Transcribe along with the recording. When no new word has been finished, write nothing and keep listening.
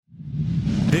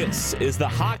This is the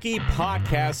Hockey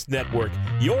Podcast Network,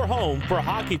 your home for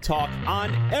hockey talk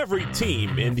on every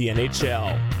team in the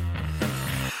NHL.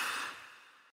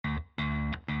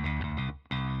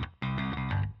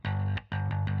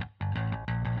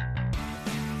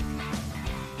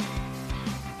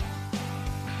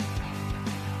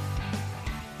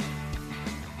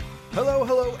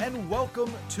 Hello, and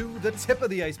welcome to the Tip of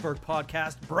the Iceberg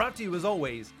podcast, brought to you as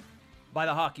always by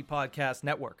the Hockey Podcast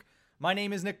Network. My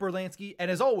name is Nick Berlansky, and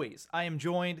as always, I am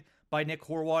joined by Nick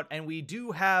Horwat, and we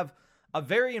do have a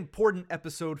very important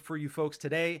episode for you folks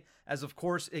today, as of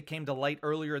course it came to light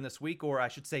earlier in this week, or I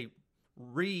should say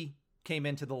came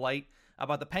into the light,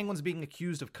 about the Penguins being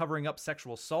accused of covering up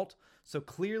sexual assault. So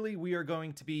clearly we are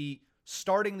going to be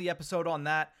starting the episode on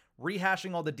that,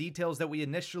 rehashing all the details that we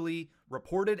initially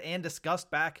reported and discussed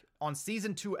back on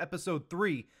Season 2, Episode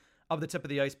 3 of the Tip of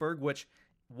the Iceberg, which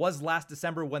was last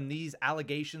December when these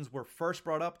allegations were first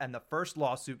brought up and the first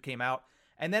lawsuit came out.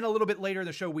 And then a little bit later in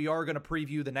the show, we are going to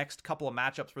preview the next couple of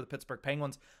matchups for the Pittsburgh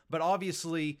Penguins. But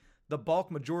obviously, the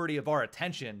bulk majority of our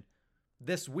attention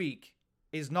this week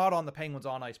is not on the Penguins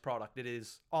on-ice product. It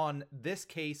is on this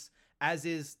case, as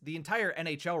is the entire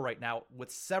NHL right now,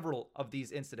 with several of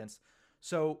these incidents.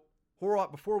 So,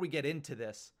 Horwat, before we get into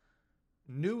this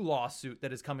new lawsuit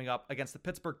that is coming up against the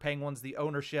Pittsburgh Penguins, the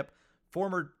ownership,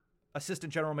 former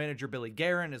assistant general manager Billy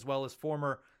Guerin, as well as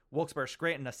former Wilkes-Barre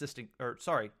Scranton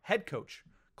head coach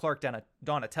Clark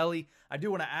Donatelli. I do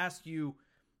want to ask you,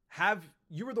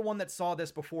 you were the one that saw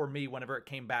this before me whenever it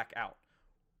came back out.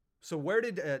 So where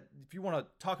did, if you want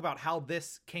to talk about how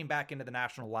this came back into the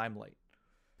national limelight?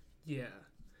 Yeah,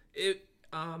 it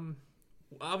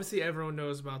obviously everyone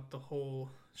knows about the whole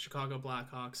Chicago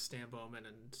Blackhawks, Stan Bowman,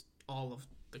 and all of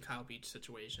the Kyle Beach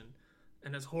situation,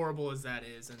 and as horrible as that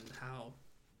is, and how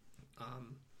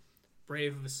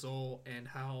brave of a soul, and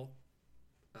how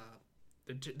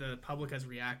the public has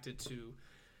reacted to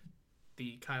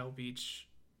the Kyle Beach,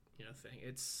 thing.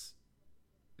 It's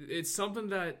something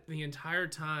that the entire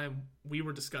time we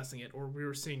were discussing it, or we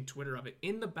were seeing Twitter of it,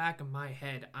 in the back of my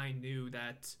head, I knew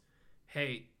that,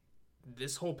 hey,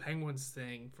 this whole Penguins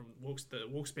thing from the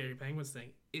Wilkes-Barre Penguins thing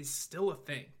is still a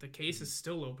thing. The case is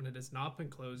still open. It has not been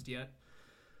closed yet.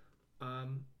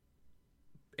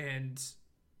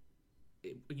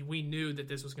 We knew that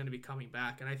this was going to be coming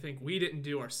back, and I think we didn't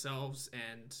do ourselves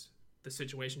and the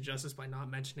situation justice by not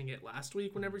mentioning it last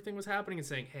week when everything was happening and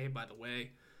saying, hey, by the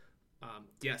way,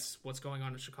 yes, what's going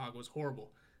on in Chicago is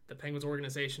horrible. The Penguins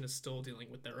organization is still dealing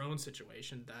with their own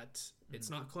situation, that it's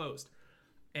not closed.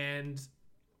 And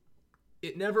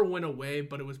it never went away,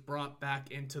 but it was brought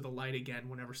back into the light again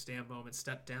whenever Stan Bowman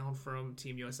stepped down from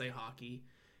Team USA Hockey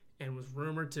and was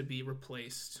rumored to be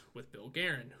replaced with Bill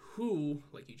Guerin, who,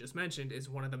 like you just mentioned, is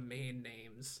one of the main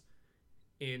names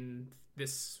in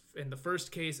the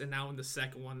first case, and now in the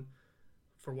second one.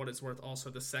 For what it's worth,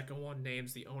 also the second one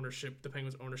names the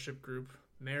Penguins ownership group,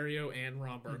 Mario and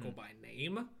Ron Burkle by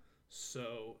name.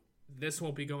 So this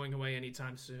won't be going away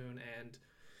anytime soon, and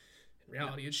in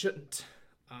reality, it shouldn't.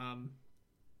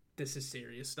 This is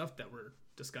serious stuff that we're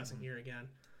discussing here again.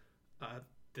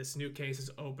 This new case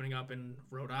is opening up in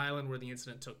Rhode Island where the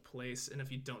incident took place. And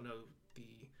if you don't know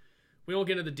we won't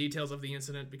get into the details of the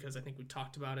incident because I think we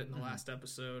talked about it in the last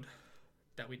episode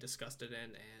that we discussed it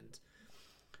in. And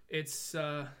it's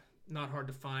not hard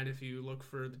to find if you look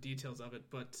for the details of it.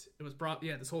 But it was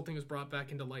this whole thing was brought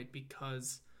back into light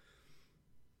because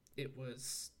it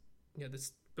was,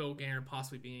 this Bill Guerin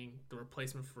possibly being the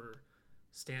replacement for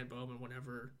Stan Bowman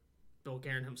whenever Bill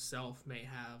Guerin himself may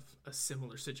have a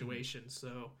similar situation.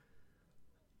 So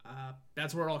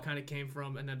that's where it all kind of came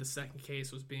from. And then the second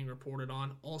case was being reported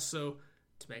on. Also,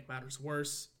 to make matters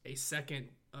worse, a second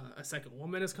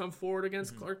woman has come forward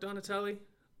against Clark Donatelli.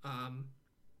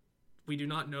 We do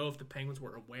not know if the Penguins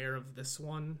were aware of this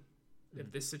one,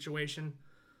 of this situation.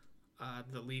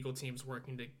 The legal team's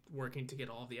working to get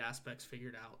all the aspects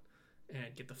figured out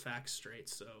and get the facts straight.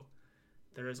 So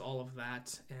there is all of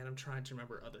that, and I'm trying to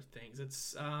remember other things.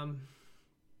 It's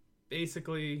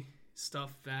basically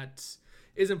stuff that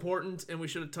is important, and we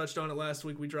should have touched on it last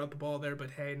week. We dropped the ball there,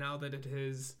 but hey, now that it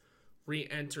has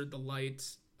re-entered the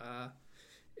light,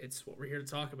 it's what we're here to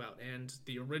talk about. And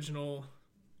the original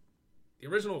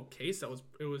case it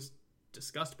was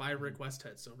discussed by Rick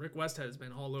Westhead. So Rick Westhead has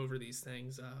been all over these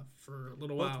things for a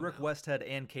little while. Both Rick Westhead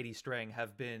and Katie Strang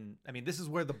have been, this is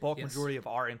where the bulk majority of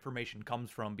our information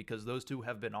comes from, because those two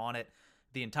have been on it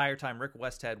the entire time. Rick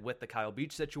Westhead with the Kyle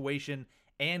Beach situation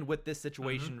and with this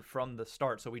situation from the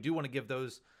start. So we do want to give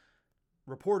those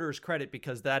reporters credit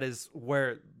because that is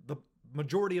where the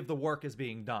majority of the work is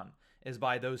being done. is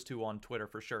by those two on Twitter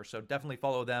for sure. So definitely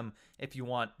follow them if you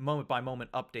want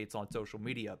moment-by-moment updates on social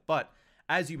media. But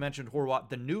as you mentioned, Horwat,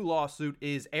 the new lawsuit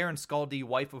is Erin Scaldi,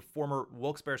 wife of former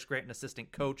Wilkes-Barre Scranton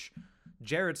assistant coach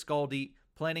Jared Scaldi,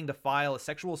 planning to file a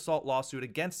sexual assault lawsuit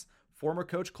against former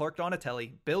coach Clark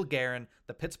Donatelli, Bill Guerin,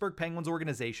 the Pittsburgh Penguins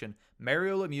organization,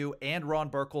 Mario Lemieux, and Ron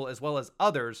Burkle, as well as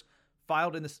others,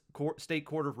 filed in the state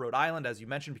court of Rhode Island, as you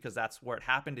mentioned, because that's where it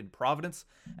happened in Providence.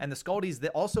 And the Scaldis, they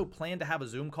also plan to have a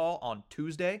Zoom call on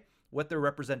Tuesday with their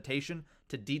representation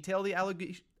to detail the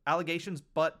allegations,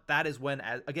 but that is when,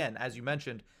 again, as you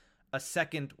mentioned, a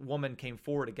second woman came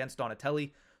forward against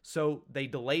Donatelli. So they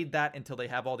delayed that until they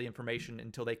have all the information,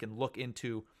 until they can look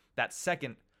into that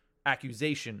second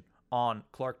accusation on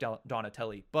Clark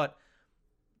Donatelli. But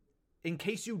in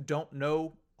case you don't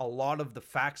know a lot of the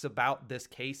facts about this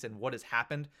case and what has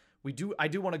happened, I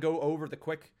do want to go over the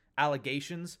quick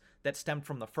allegations that stemmed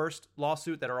from the first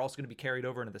lawsuit that are also going to be carried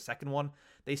over into the second one.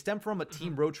 They stem from a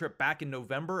team road trip back in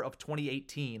November of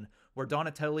 2018, where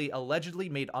Donatelli allegedly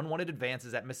made unwanted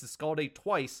advances at Mrs. Scaldi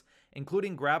twice,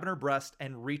 including grabbing her breast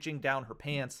and reaching down her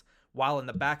pants while in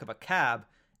the back of a cab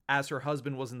as her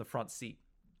husband was in the front seat.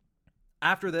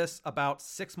 After this, about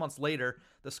 6 months later,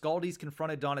 the Scaldis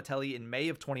confronted Donatelli in May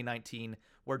of 2019,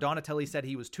 where Donatelli said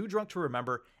he was too drunk to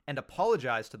remember and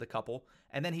apologized to the couple,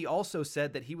 and then he also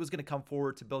said that he was going to come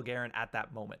forward to Bill Guerin at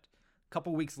that moment. A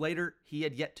couple weeks later, he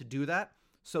had yet to do that,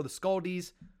 so the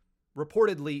Scaldis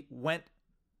reportedly went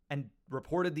and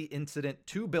reported the incident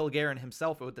to Bill Guerin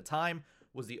himself, who at the time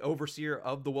was the overseer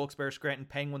of the Wilkes-Barre Scranton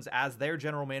Penguins as their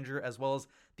general manager, as well as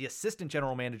the assistant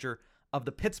general manager of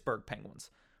the Pittsburgh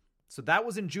Penguins. So that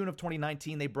was in June of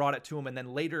 2019. They brought it to him. And then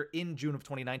later in June of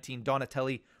 2019,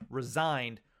 Donatelli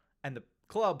resigned and the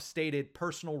club stated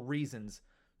personal reasons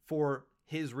for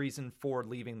his reason for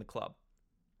leaving the club.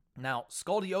 Now,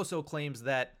 Scaldi also claims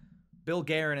that Bill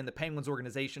Guerin and the Penguins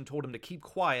organization told him to keep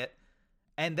quiet,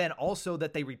 and then also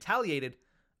that they retaliated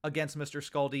against Mr.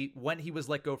 Scaldi when he was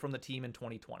let go from the team in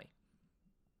 2020.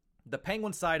 The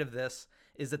Penguins side of this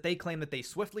is that they claim that they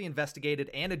swiftly investigated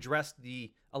and addressed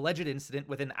the alleged incident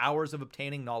within hours of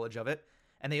obtaining knowledge of it,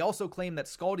 and they also claim that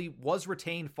Scaldi was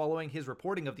retained following his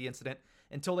reporting of the incident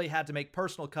until they had to make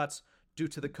personal cuts due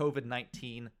to the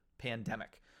COVID-19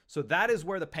 pandemic. So that is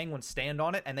where the Penguins stand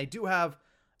on it, and they do have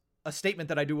a statement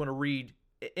that I do want to read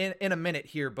in a minute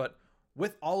here, but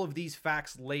with all of these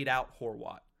facts laid out,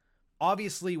 Horwat,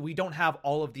 obviously we don't have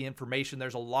all of the information.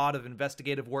 There's a lot of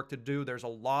investigative work to do. There's a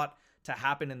lot to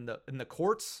happen in the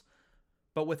courts,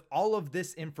 but with all of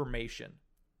this information,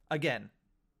 again,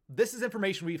 this is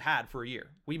information we've had for a year.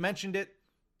 We mentioned it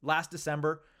last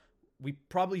December. We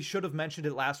probably should have mentioned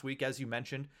it last week, as you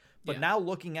mentioned, but now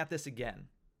looking at this again,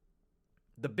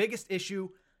 the biggest issue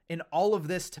in all of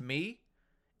this to me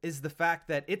is the fact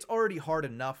that it's already hard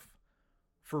enough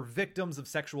for victims of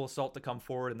sexual assault to come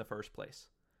forward in the first place.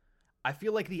 I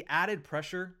feel like the added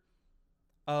pressure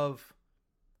of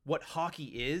what hockey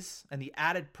is and the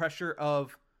added pressure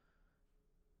of,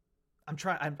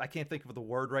 I can't think of the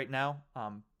word right now,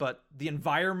 but the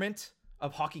environment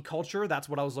of hockey culture, that's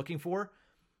what I was looking for.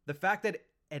 The fact that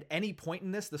at any point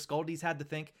in this, the Scaldis had to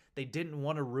think they didn't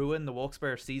want to ruin the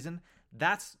Wilkes-Barre season,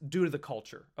 that's due to the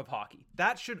culture of hockey.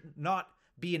 That should not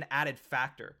be an added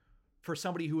factor for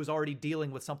somebody who is already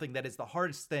dealing with something that is the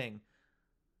hardest thing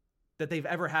that they've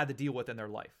ever had to deal with in their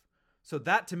life. So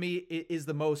that to me is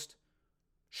the most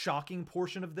shocking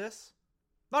portion of this.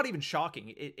 Not even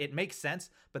shocking. It makes sense,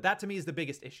 but that to me is the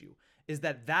biggest issue, is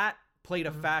that played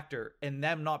a factor in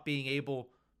them not being able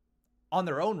on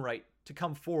their own right to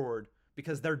come forward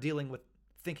because they're dealing with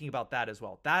thinking about that as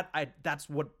well. That's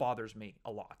what bothers me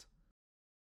a lot.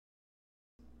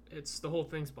 It's the whole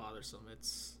thing's bothersome.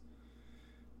 It's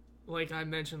like I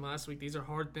mentioned last week, these are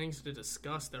hard things to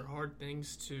discuss. They're hard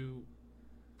things to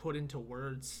put into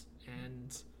words,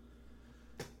 and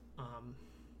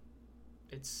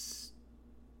it's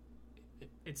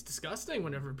disgusting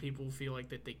whenever people feel like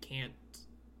that they can't.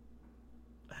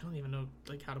 I don't even know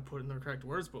like how to put it in the correct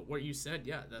words, but what you said,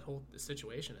 that whole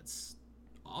situation, it's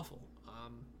awful.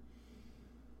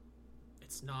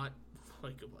 It's not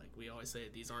like we always say,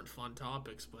 these aren't fun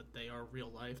topics, but they are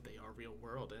real life, they are real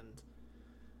world, and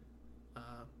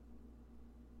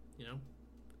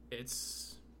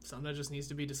it's something that just needs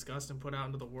to be discussed and put out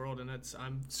into the world, and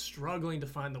I'm struggling to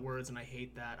find the words, and I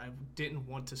hate that. I didn't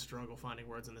want to struggle finding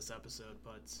words in this episode,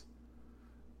 but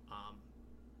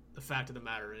the fact of the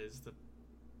matter is that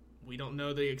we don't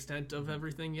know the extent of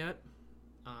everything yet,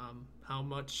 how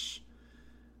much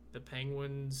the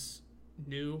Penguins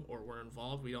knew or were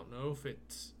involved. We don't know if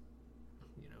it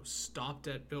stopped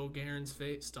at Bill Guerin's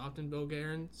fate, stopped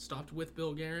with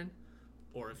Bill Guerin,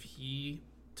 or if he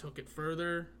took it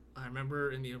further. I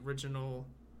remember in the original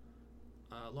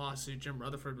lawsuit, Jim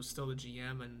Rutherford was still the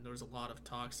GM, and there was a lot of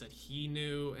talks that he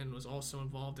knew and was also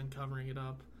involved in covering it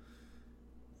up.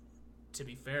 To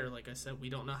be fair, like I said, we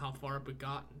don't know how far up it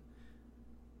gotten.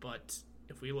 But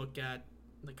if we look at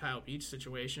the Kyle Beach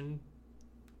situation,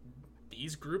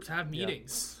 these groups have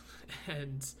meetings. Yeah.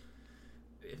 And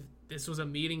if this was a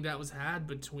meeting that was had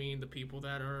between the people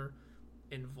that are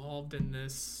involved in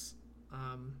this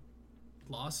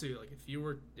lawsuit, like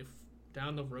if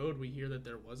down the road we hear that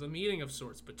there was a meeting of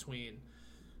sorts between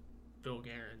Bill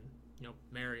Guerin,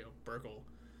 Mario, Burkle,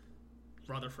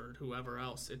 Rutherford, whoever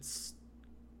else,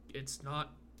 it's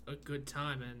not a good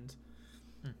time, and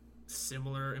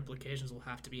similar implications will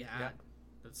have to be had.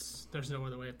 Yeah. There's no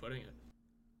other way of putting it.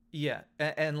 Yeah,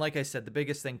 and like I said, the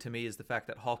biggest thing to me is the fact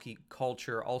that hockey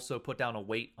culture also put down a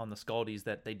weight on the Scaldies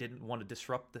that they didn't want to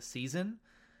disrupt the season.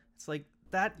 It's like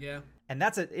that, yeah. And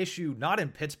that's an issue not in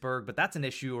Pittsburgh, but that's an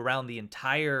issue around the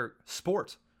entire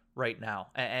sport right now.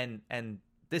 And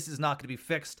this is not going to be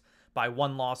fixed by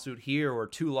one lawsuit here or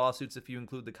two lawsuits if you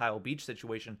include the Kyle Beach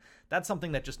situation. That's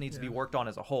something that just needs to be worked on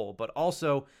as a whole. But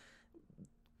also,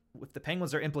 if the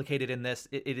Penguins are implicated in this,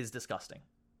 it is disgusting.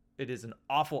 It is an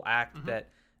awful act that,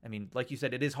 I mean, like you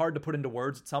said, it is hard to put into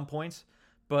words at some points,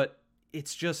 but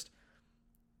it's just,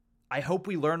 I hope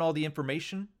we learn all the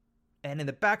information. And in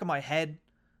the back of my head,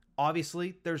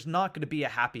 obviously, there's not going to be a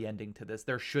happy ending to this.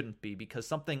 There shouldn't be, because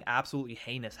something absolutely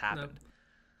heinous happened. No.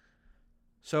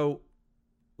 So,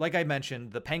 like I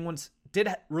mentioned, the Penguins did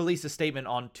release a statement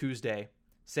on Tuesday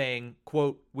saying,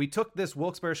 quote, "We took this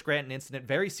Wilkes-Barre-Scranton incident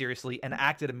very seriously and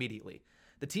acted immediately.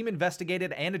 The team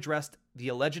investigated and addressed the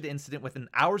alleged incident within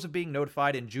hours of being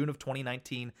notified in June of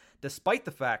 2019, despite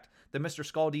the fact that Mr.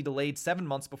 Scaldi delayed 7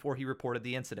 months before he reported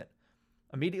the incident.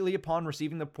 Immediately upon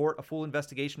receiving the report, a full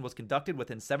investigation was conducted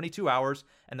within 72 hours,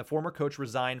 and the former coach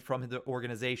resigned from the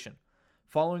organization.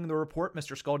 Following the report,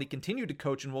 Mr. Scaldi continued to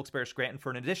coach in Wilkes-Barre-Scranton for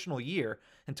an additional year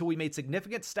until we made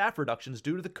significant staff reductions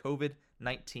due to the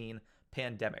COVID-19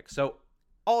 pandemic." So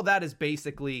all that is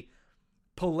basically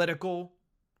political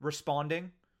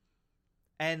responding.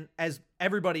 And as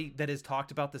everybody that has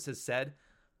talked about this has said,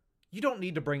 you don't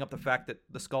need to bring up the fact that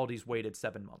the Scaldis waited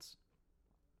 7 months.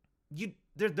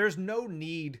 There's no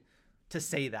need to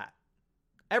say that.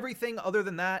 Everything other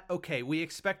than that, okay, we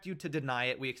expect you to deny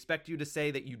it. We expect you to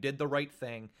say that you did the right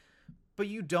thing, but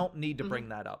you don't need to bring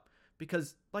that up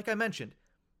because, like I mentioned,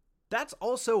 that's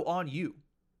also on you.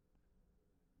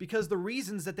 Because the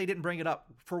reasons that they didn't bring it up,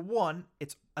 for one,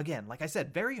 it's, again, like I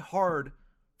said, very hard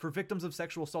for victims of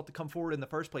sexual assault to come forward in the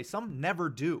first place. Some never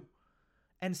do.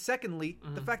 And secondly,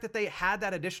 the fact that they had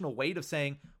that additional weight of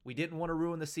saying, we didn't want to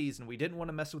ruin the season, we didn't want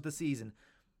to mess with the season,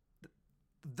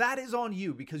 that is on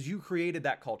you because you created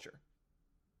that culture.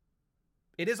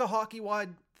 It is a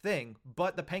hockey-wide thing,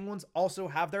 but the Penguins also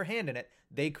have their hand in it.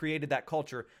 They created that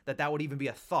culture that would even be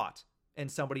a thought in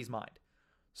somebody's mind.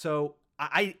 So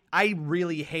I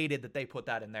really hated that they put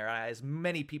that in there, as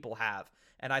many people have,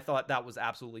 and I thought that was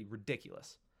absolutely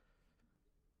ridiculous.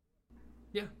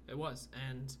 Yeah, it was,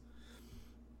 and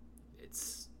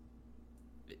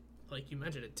like you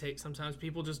mentioned, sometimes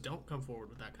people just don't come forward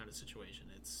with that kind of situation.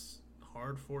 It's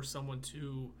hard for someone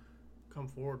to come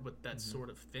forward with that sort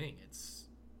of thing. It's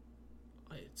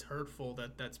hurtful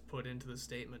that that's put into the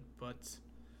statement, but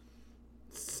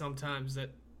sometimes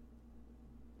that,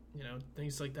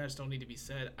 things like that just don't need to be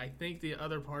said. I think the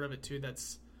other part of it too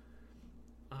that's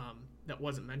that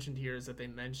wasn't mentioned here is that they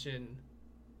mention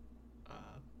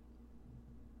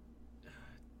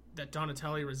that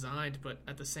Donatelli resigned, but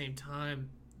at the same time,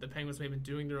 the Penguins may have been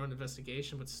doing their own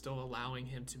investigation, but still allowing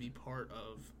him to be part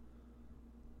of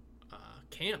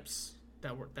camps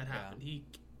that happened.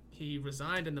 He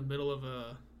resigned in the middle of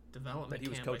a development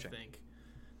camp, I think.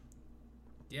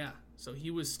 Yeah, so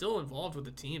he was still involved with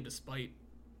the team despite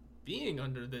being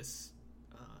under this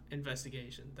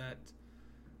investigation that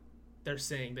they're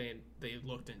saying they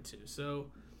looked into.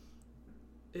 So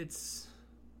it's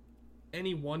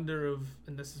any wonder of,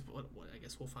 and this is what I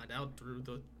guess we'll find out through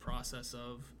the process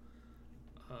of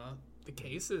the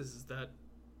cases, is that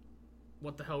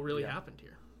what the hell really happened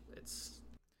here.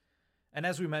 And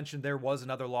as we mentioned, there was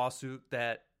another lawsuit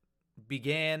that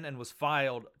began and was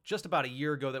filed just about a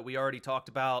year ago that we already talked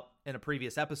about in a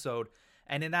previous episode.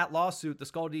 And in that lawsuit, the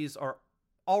Scaldis are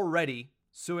already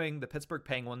suing the Pittsburgh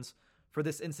Penguins for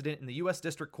this incident in the U.S.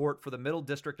 District Court for the Middle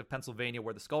District of Pennsylvania,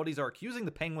 where the Scaldis are accusing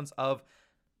the Penguins of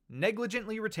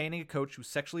negligently retaining a coach who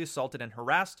sexually assaulted and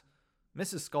harassed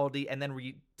Mrs. Scaldi and then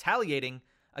retaliating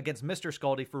against Mr.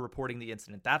 Scaldi for reporting the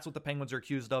incident. That's what the Penguins are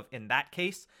accused of in that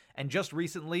case. And just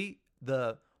recently,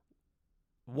 the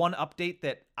One update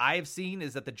that I've seen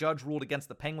is that the judge ruled against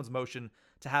the Penguins' motion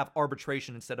to have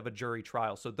arbitration instead of a jury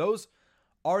trial. So those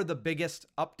are the biggest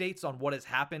updates on what has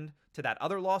happened to that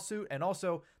other lawsuit. And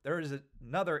also, there is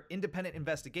another independent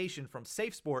investigation from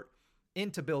SafeSport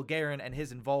into Bill Guerin and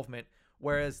his involvement.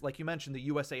 Whereas, like you mentioned, the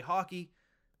USA Hockey,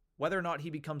 whether or not he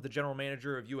becomes the general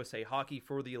manager of USA Hockey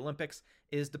for the Olympics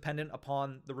is dependent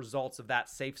upon the results of that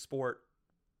SafeSport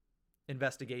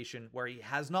investigation, where he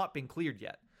has not been cleared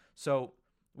yet. So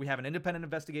we have an independent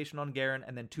investigation on Guerin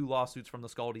and then 2 lawsuits from the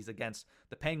Scaldies against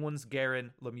the Penguins,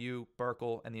 Guerin, Lemieux,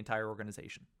 Burkle, and the entire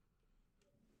organization.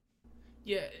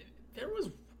 Yeah, there was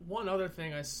one other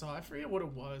thing I saw. I forget what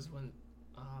it was when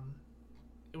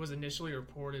it was initially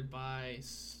reported by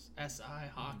SI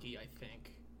Hockey, I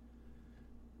think,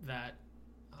 that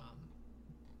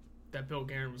that Bill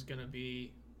Guerin was going to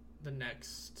be the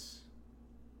next...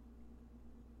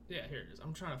 Yeah, here it is.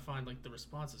 I'm trying to find like the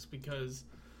responses because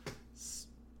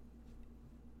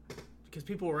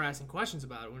people were asking questions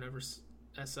about it whenever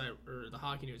SI or the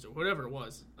Hockey News or whatever it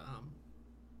was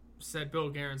said Bill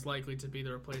Guerin's likely to be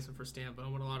the replacement for Stan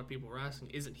Bowman. A lot of people were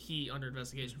asking, isn't he under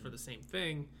investigation for the same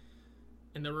thing?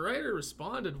 And the writer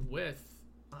responded with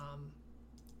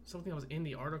something that was in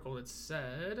the article that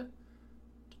said,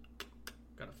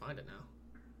 gotta find it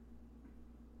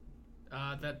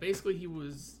now, that basically he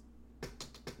was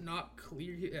not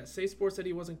clear. Yeah, SafeSport said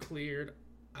he wasn't cleared.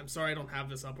 I'm sorry, I don't have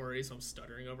this up already, so I'm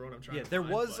stuttering over what I'm trying to find. Yeah, there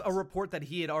was a report that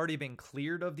he had already been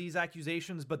cleared of these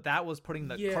accusations, but that was putting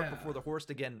the cart before the horse.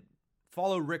 Again,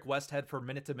 follow Rick Westhead for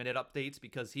minute-to-minute updates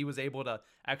because he was able to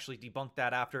actually debunk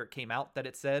that after it came out that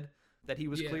it said that he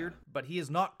was cleared. But he is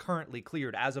not currently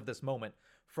cleared as of this moment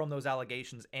from those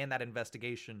allegations, and that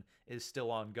investigation is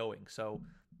still ongoing. So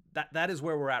that is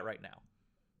where we're at right now.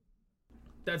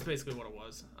 That's basically what it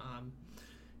was.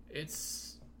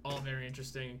 It's all very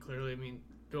interesting. Clearly, I mean,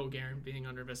 Bill Guerin being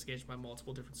under investigation by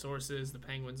multiple different sources, the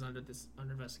Penguins under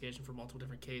investigation for multiple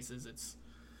different cases. It's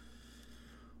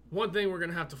one thing we're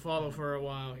going to have to follow for a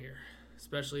while here,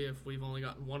 especially if we've only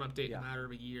gotten one update in a matter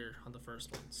of a year on the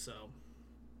first one. So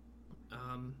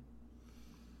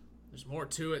there's more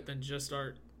to it than just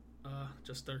our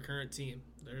current team.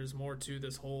 There's more to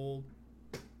this whole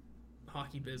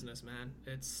hockey business, man.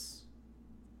 It's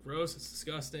gross, it's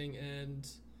disgusting, and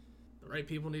the right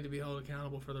people need to be held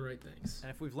accountable for the right things.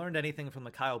 And if we've learned anything from the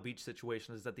Kyle Beach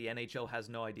situation is that the NHL has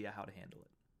no idea how to handle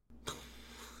it.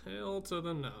 Hell to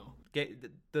the no.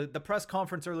 The press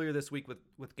conference earlier this week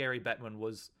with Gary Bettman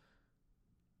was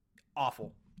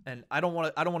awful. And I don't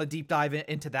want to deep dive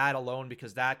into that alone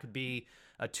because that could be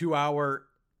a 2-hour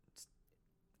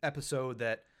episode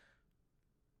that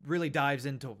really dives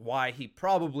into why he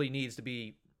probably needs to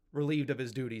be relieved of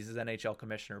his duties as NHL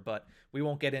commissioner, but we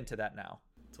won't get into that now.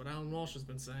 That's what Alan Walsh has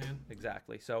been saying.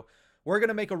 Exactly. So we're going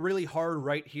to make a really hard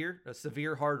right here, a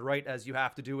severe hard right as you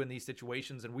have to do in these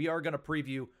situations, and we are going to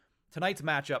preview tonight's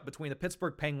matchup between the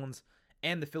Pittsburgh Penguins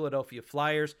and the Philadelphia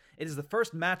Flyers. It is the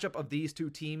first matchup of these two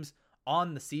teams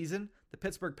on the season. The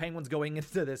Pittsburgh Penguins going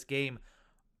into this game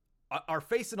are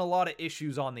facing a lot of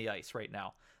issues on the ice right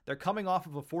now. They're coming off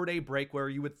of a 4-day break where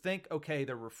you would think, okay,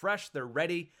 they're refreshed, they're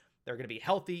ready, they're going to be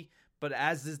healthy, but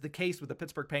as is the case with the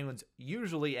Pittsburgh Penguins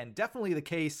usually, and definitely the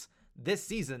case this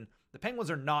season, the Penguins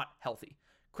are not healthy.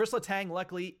 Chris Letang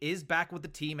luckily is back with the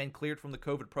team and cleared from the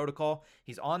COVID protocol.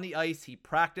 He's on the ice. He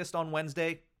practiced on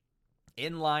Wednesday,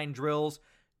 in-line drills.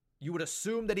 You would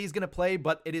assume that he's going to play,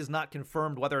 but it is not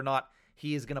confirmed whether or not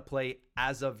he is going to play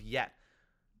as of yet.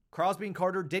 Crosby and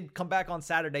Carter did come back on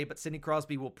Saturday, but Sidney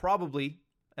Crosby will probably,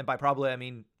 and by probably I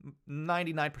mean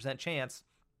 99% chance,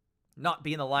 not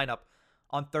be in the lineup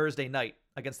on Thursday night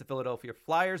against the Philadelphia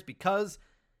Flyers because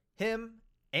him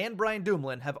and Brian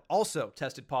Dumoulin have also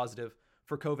tested positive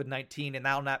for COVID-19, and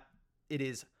now it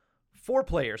is 4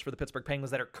 players for the Pittsburgh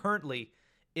Penguins that are currently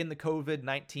in the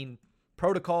COVID-19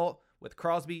 protocol with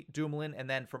Crosby, Dumoulin, and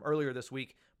then from earlier this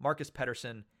week, Marcus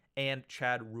Pettersson and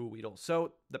Chad Ruhwedel.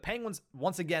 So the Penguins,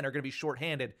 once again, are going to be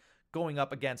shorthanded going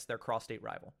up against their cross-state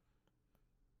rival.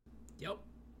 Yep.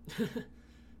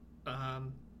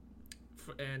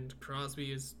 And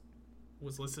Crosby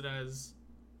was listed as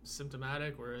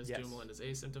symptomatic, whereas Dumoulin is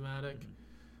asymptomatic.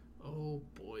 Mm-hmm. Oh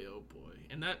boy.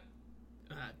 And that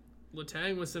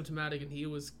Letang was symptomatic, and he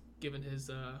was given his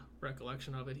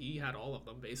recollection of it. He had all of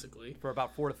them, basically. For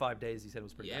about 4 to 5 days, he said it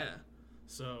was pretty bad. Yeah.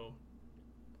 So,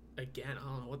 again, I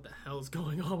don't know what the hell is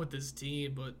going on with this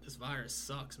team, but this virus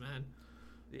sucks, man.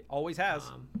 It always has.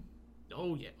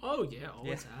 Always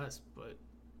has. But,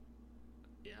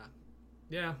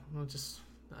 yeah, well, just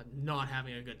not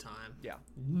having a good time. Yeah.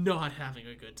 Not having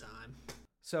a good time.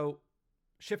 So,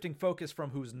 shifting focus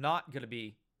from who's not going to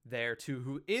be there to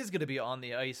who is going to be on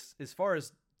the ice. As far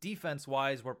as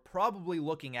defense-wise, we're probably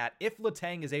looking at, if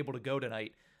Letang is able to go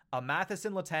tonight, a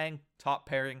Matheson-Letang top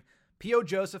pairing, P.O.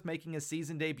 Joseph making his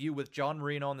season debut with John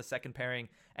Marino on the second pairing,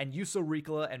 and Juuso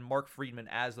Riikola and Mark Friedman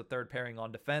as the third pairing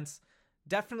on defense.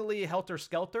 Definitely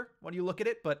helter-skelter when you look at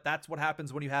it, but that's what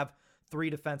happens when you have 3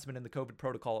 defensemen in the COVID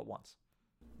protocol at once.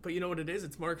 But you know what it is?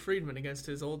 It's Mark Friedman against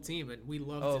his old team, and we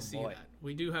love to see that.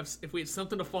 We do have, if we have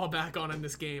something to fall back on in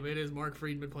this game, it is Mark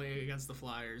Friedman playing against the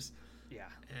Flyers. Yeah.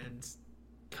 And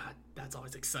God, that's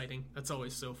always exciting. That's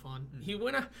always so fun. He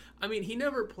he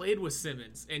never played with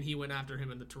Simmons, and he went after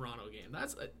him in the Toronto game.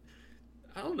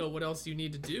 I don't know what else you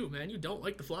need to do, man. You don't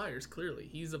like the Flyers, clearly.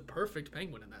 He's a perfect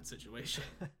Penguin in that situation.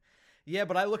 Yeah,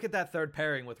 but I look at that third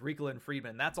pairing with Riikola and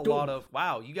Friedman. That's a lot of,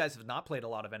 wow, you guys have not played a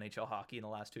lot of NHL hockey in the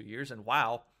last 2 years, and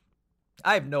wow,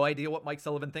 I have no idea what Mike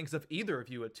Sullivan thinks of either of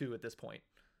you at this point.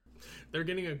 They're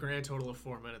getting a grand total of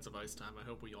 4 minutes of ice time. I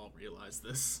hope we all realize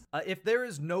this. If there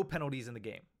is no penalties in the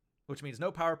game, which means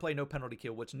no power play, no penalty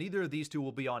kill, which neither of these two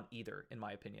will be on either, in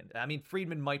my opinion. I mean,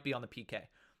 Friedman might be on the PK.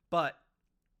 But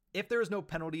if there is no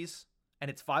penalties and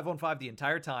it's 5-on-5 the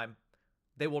entire time,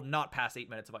 they will not pass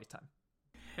 8 minutes of ice time.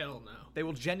 Hell no. They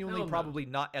will genuinely probably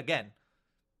not. Again,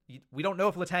 we don't know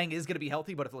if Letang is going to be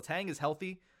healthy, but if Letang is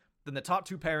healthy, then the top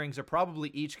 2 pairings are probably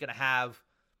each going to have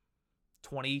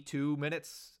 22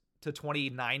 minutes to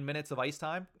 29 minutes of ice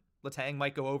time. Letang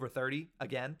might go over 30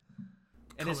 again.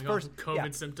 And his first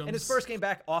COVID symptoms. And his first game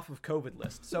back off of COVID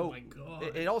list. So oh my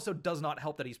God. It also does not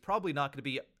help that he's probably not going to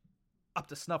be up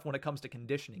to snuff when it comes to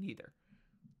conditioning either.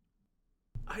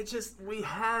 We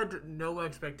had no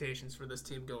expectations for this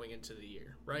team going into the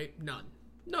year, right? None.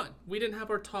 We didn't have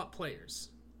our top players.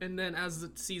 And then as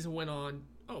the season went on,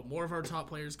 more of our top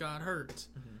players got hurt.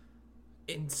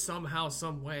 Mm-hmm. And somehow,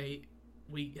 some way,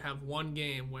 we have one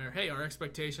game where, hey, our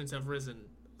expectations have risen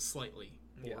slightly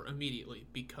or immediately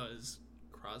because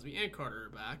Crosby and Carter are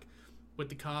back, with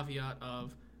the caveat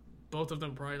of both of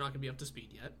them probably not going to be up to speed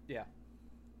yet. Yeah.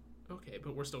 Okay,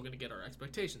 but we're still going to get our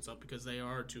expectations up because they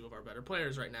are 2 of our better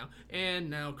players right now. And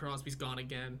now Crosby's gone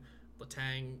again.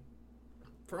 Letang,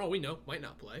 for all we know, might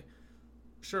not play.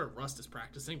 Sure, Rust is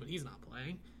practicing, but he's not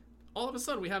playing. All of a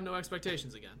sudden, we have no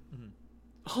expectations again.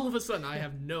 Mm-hmm. All of a sudden, I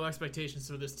have no expectations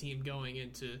for this team going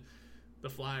into the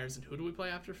Flyers. And who do we play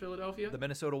after Philadelphia? The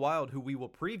Minnesota Wild, who we will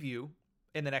preview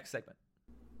in the next segment.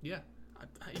 Yeah.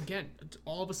 Again,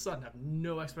 all of a sudden, I have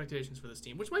no expectations for this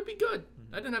team, which might be good.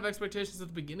 Mm-hmm. I didn't have expectations at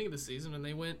the beginning of the season, and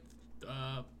they went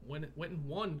and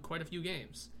won quite a few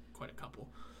games, quite a couple.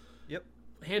 Yep,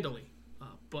 handily.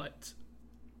 But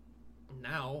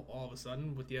now, all of a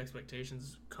sudden, with the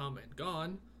expectations come and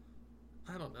gone,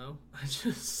 I don't know.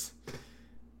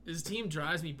 This team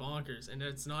drives me bonkers, and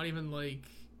it's not even like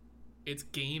it's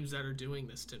games that are doing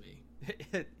this to me.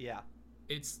 Yeah,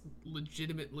 it's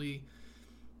legitimately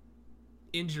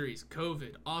injuries,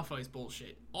 COVID, off-ice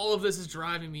bullshit. All of this is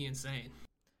driving me insane.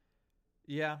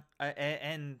 Yeah,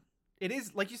 and it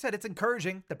is, like you said, it's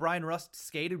encouraging that Brian Rust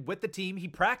skated with the team. He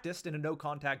practiced in a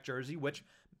no-contact jersey, which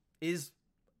is,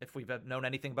 if we've known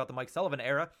anything about the Mike Sullivan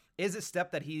era, is a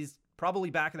step that he's probably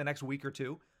back in the next week or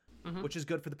two, mm-hmm. which is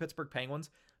good for the Pittsburgh Penguins.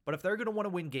 But if they're going to want to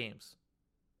win games,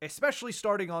 especially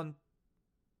starting on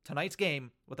tonight's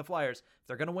game with the Flyers, if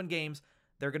they're going to win games,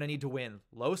 they're going to need to win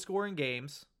low-scoring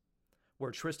games where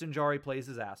Tristan Jarry plays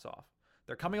his ass off.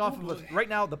 They're coming off right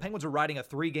now, the Penguins are riding a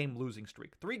 3-game losing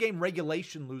streak. 3-game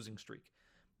regulation losing streak.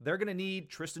 They're going to need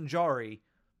Tristan Jarry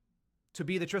to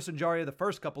be the Tristan Jarry of the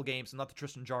first couple games and not the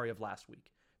Tristan Jarry of last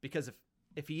week. Because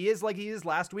if he is like he is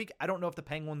last week, I don't know if the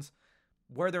Penguins,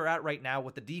 where they're at right now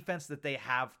with the defense that they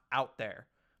have out there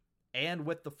and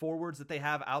with the forwards that they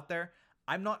have out there,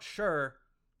 I'm not sure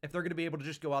if they're going to be able to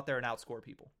just go out there and outscore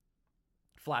people.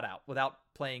 Flat out, without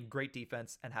playing great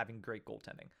defense and having great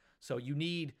goaltending. So you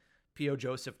need P.O.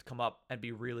 Joseph to come up and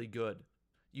be really good.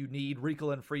 You need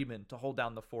Riikola and Friedman to hold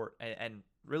down the fort. And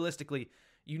realistically,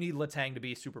 you need Letang to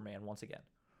be Superman once again.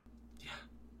 Yeah,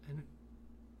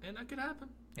 and that could happen.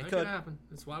 It could happen.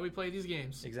 That's why we play these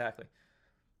games. Exactly.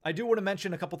 I do want to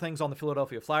mention a couple things on the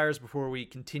Philadelphia Flyers before we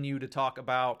continue to talk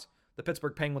about the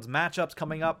Pittsburgh Penguins matchups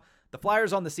coming up. The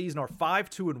Flyers on the season are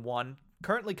 5-2-1.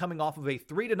 Currently coming off of a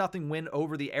 3-0 win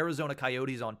over the Arizona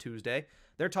Coyotes on Tuesday.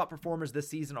 Their top performers this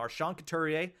season are Sean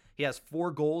Couturier. He has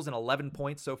 4 goals and 11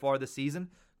 points so far this season.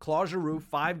 Claude Giroux,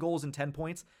 5 goals and 10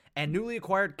 points. And newly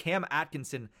acquired Cam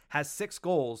Atkinson has 6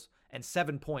 goals and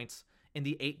 7 points in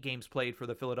the 8 games played for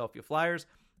the Philadelphia Flyers.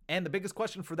 And the biggest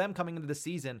question for them coming into the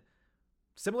season,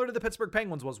 similar to the Pittsburgh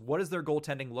Penguins, was what does their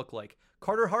goaltending look like?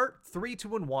 Carter Hart,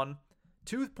 3-2-1.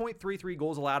 2.33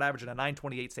 goals allowed average and a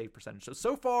 .928 save percentage.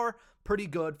 So far, pretty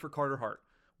good for Carter Hart.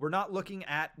 We're not looking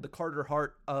at the Carter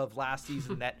Hart of last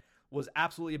season that was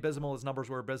absolutely abysmal. His numbers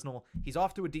were abysmal. He's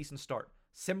off to a decent start,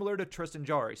 similar to Tristan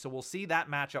Jarry. So we'll see that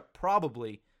matchup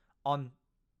probably on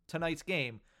tonight's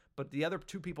game. But the other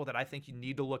two people that I think you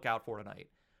need to look out for tonight,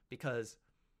 because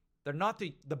they're not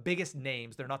the biggest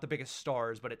names, they're not the biggest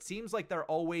stars, but it seems like they're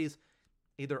always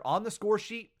either on the score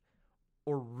sheet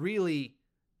or really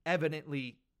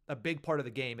evidently a big part of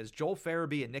the game, is Joel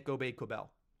Farabee and Nick Obey-Quibell.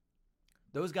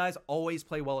 Those guys always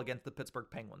play well against the Pittsburgh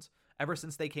Penguins ever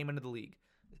since they came into the league.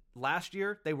 Last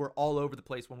year, they were all over the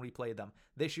place when we played them.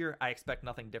 This year, I expect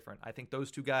nothing different. I think those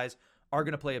two guys are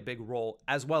going to play a big role,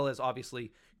 as well as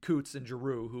obviously Coots and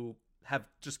Giroux, who have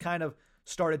just kind of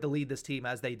started to lead this team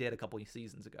as they did a couple of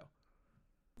seasons ago.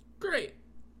 Great.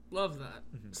 Love that.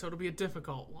 So it'll be a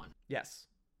difficult one. Yes.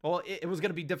 Well, it was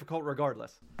going to be difficult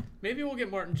regardless. Maybe we'll get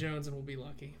Martin Jones and we'll be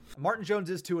lucky. Martin Jones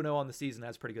is 2-0 on the season,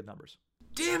 has pretty good numbers.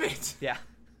 Damn it! Yeah.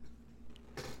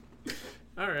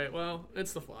 All right, well,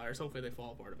 it's the Flyers. Hopefully they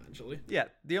fall apart eventually. Yeah,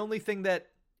 the only thing that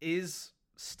is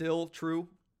still true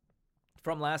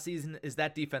from last season is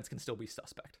that defense can still be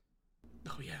suspect.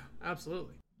 Oh, yeah,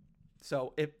 absolutely.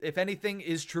 So if anything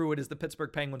is true, it is the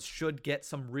Pittsburgh Penguins should get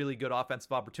some really good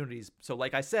offensive opportunities. So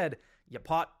like I said, you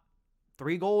pot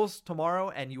 3 goals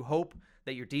tomorrow and you hope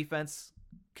that your defense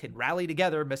can rally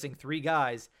together, missing 3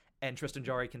 guys, and Tristan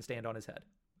Jarry can stand on his head.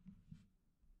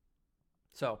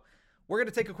 So we're going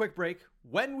to take a quick break.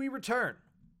 When we return,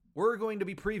 we're going to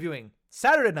be previewing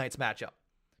Saturday night's matchup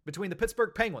between the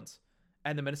Pittsburgh Penguins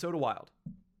and the Minnesota Wild.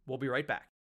 We'll be right back.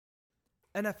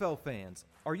 NFL fans,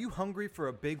 are you hungry for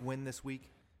a big win this week?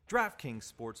 DraftKings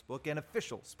Sportsbook, an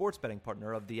official sports betting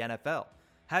partner of the NFL,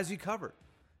 has you covered.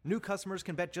 New customers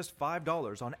can bet just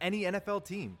 $5 on any NFL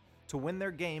team to win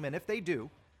their game, and if they do,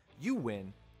 you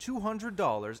win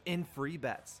 $200 in free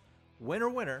bets. Winner,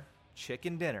 winner,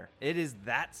 chicken dinner. It is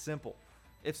that simple.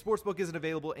 If Sportsbook isn't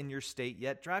available in your state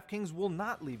yet, DraftKings will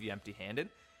not leave you empty-handed.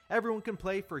 Everyone can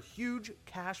play for huge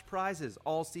cash prizes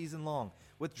all season long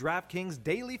with DraftKings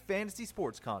daily fantasy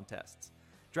sports contests.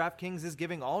 DraftKings is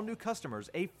giving all new customers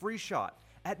a free shot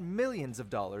at millions of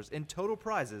dollars in total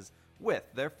prizes with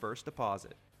their first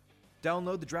deposit.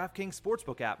 Download the DraftKings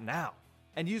Sportsbook app now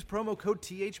and use promo code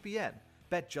THPN.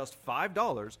 Bet just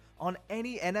 $5 on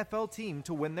any NFL team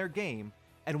to win their game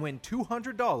and win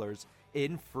 $200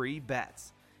 in free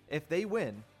bets. If they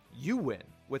win, you win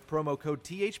with promo code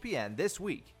THPN this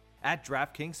week at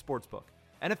DraftKings Sportsbook,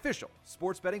 an official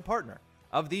sports betting partner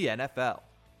of the NFL.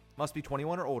 Must be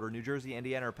 21 or older, New Jersey,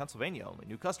 Indiana, or Pennsylvania only.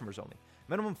 New customers only.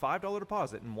 Minimum $5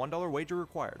 deposit and $1 wager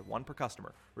required. 1 per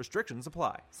customer. Restrictions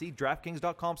apply. See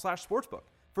DraftKings.com/sportsbook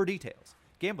for details.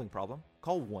 Gambling problem?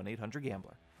 Call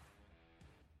 1-800-GAMBLER.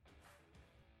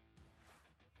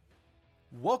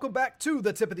 Welcome back to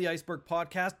the Tip of the Iceberg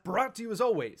podcast, brought to you as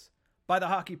always by the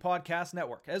Hockey Podcast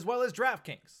Network, as well as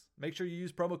DraftKings. Make sure you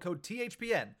use promo code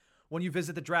THPN when you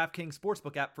visit the DraftKings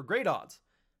Sportsbook app for great odds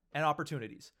and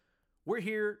opportunities. We're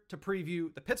here to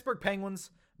preview the Pittsburgh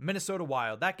Penguins, Minnesota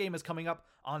Wild. That game is coming up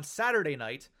on Saturday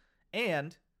night,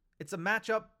 and it's a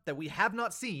matchup that we have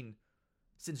not seen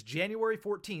since January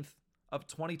 14th of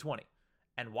 2020.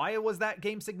 And why was that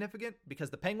game significant?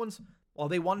 Because the Penguins, well,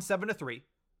 they won 7-3,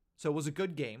 so it was a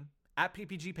good game at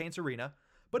PPG Paints Arena,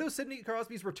 but it was Sidney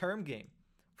Crosby's return game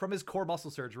from his core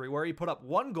muscle surgery where he put up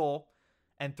 1 goal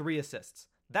and 3 assists.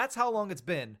 That's how long it's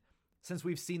been since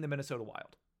we've seen the Minnesota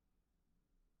Wild.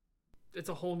 It's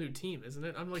a whole new team, isn't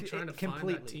it? I'm like trying to find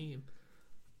that team.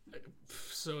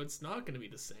 So it's not going to be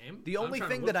the same. The only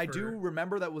thing that I do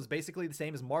remember that was basically the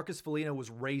same is Marcus Foligno was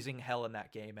raising hell in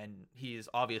that game, and he is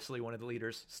obviously one of the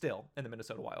leaders still in the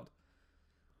Minnesota Wild.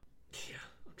 Yeah,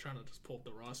 I'm trying to just pull up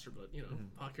the roster, but, you know,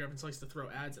 Hockey Reference likes to throw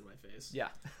ads in my face. Yeah.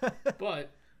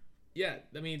 But, yeah,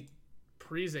 I mean,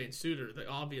 Parise and Suter, the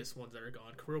obvious ones that are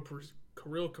gone.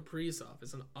 Kirill Kaprizov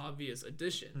is an obvious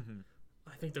addition.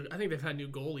 I think they've had new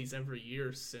goalies every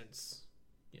year since,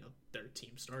 you know, their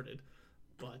team started.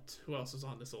 But who else is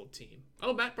on this old team?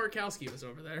 Oh, Matt Barkowski was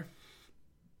over there.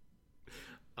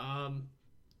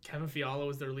 Kevin Fiala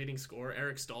was their leading scorer.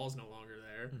 Eric Stahl's no longer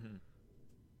there.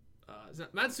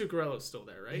 Matt Zuccarello's still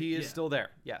there, right? He is still there,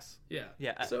 yes. Yeah.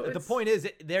 Yeah. So the point is,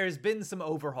 there has been some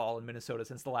overhaul in Minnesota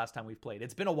since the last time we've played.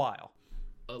 It's been a while.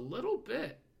 A little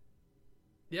bit.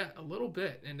 Yeah, a little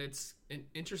bit. And it's an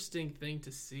interesting thing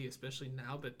to see, especially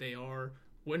now that they are...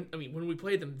 When we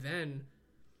played them then,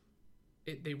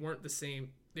 they weren't the same.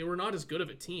 They were not as good of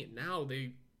a team. Now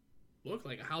they look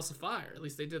like a house of fire. At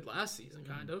least they did last season,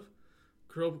 kind of.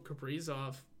 Kirill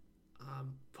Kaprizov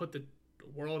put the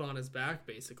world on his back,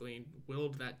 basically, and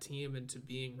willed that team into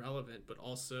being relevant, but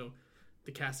also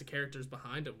the cast of characters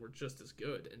behind him were just as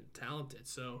good and talented.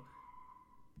 So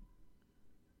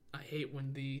I hate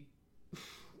when the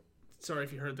sorry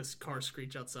if you heard this car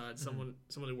screech outside. Someone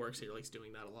who works here likes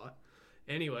doing that a lot.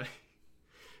 Anyway,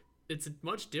 it's a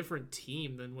much different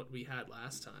team than what we had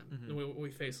last time, than what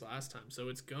we faced last time. So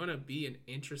it's gonna be an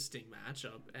interesting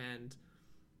matchup, and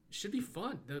it should be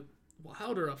fun. The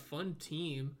Wild are a fun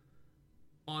team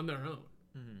on their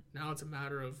own. Now it's a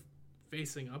matter of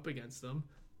facing up against them.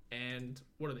 And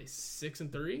what are they,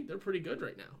 6-3? They're pretty good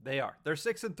right now. They are. They're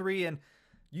 6-3, and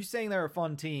you saying they're a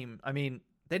fun team, I mean,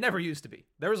 they never used to be.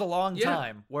 There was a long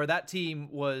time where that team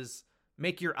was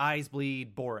make your eyes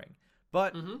bleed boring.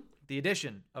 But the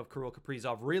addition of Kirill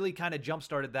Kaprizov really kind of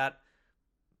jump-started that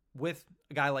with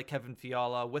a guy like Kevin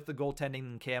Fiala, with the goaltending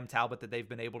and Cam Talbot that they've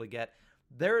been able to get.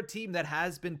 They're a team that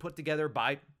has been put together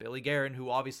by Billy Guerin, who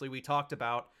obviously we talked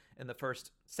about in the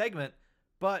first segment,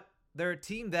 but they're a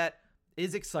team that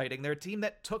is exciting. They're a team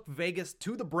that took Vegas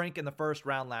to the brink in the first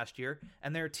round last year,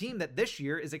 and they're a team that this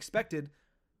year is expected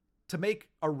to make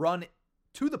a run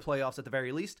to the playoffs at the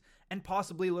very least, and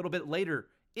possibly a little bit later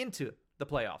into the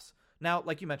playoffs. Now,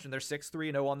 like you mentioned, they're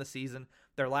 6-3-0 on the season.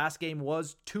 Their last game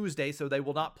was Tuesday, so they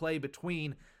will not play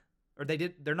between, or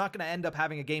they're not going to end up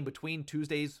having a game between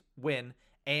Tuesday's win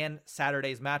and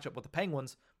Saturday's matchup with the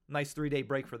Penguins. Nice 3-day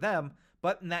break for them.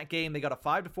 But in that game, they got a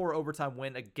 5-4 overtime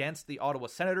win against the Ottawa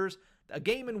Senators, a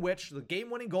game in which the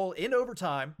game-winning goal in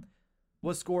overtime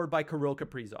was scored by Kirill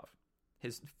Kaprizov.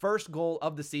 His first goal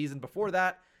of the season. Before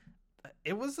that,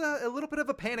 it was a little bit of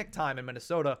a panic time in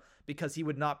Minnesota because he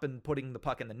would not been putting the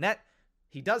puck in the net.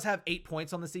 He does have 8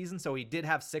 points on the season, so he did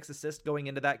have 6 assists going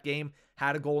into that game,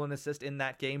 had a goal and assist in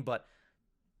that game, but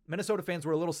Minnesota fans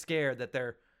were a little scared that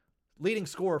their leading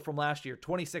scorer from last year,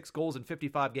 26 goals in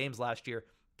 55 games last year,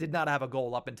 did not have a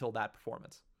goal up until that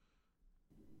performance.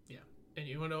 Yeah, and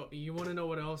you want to know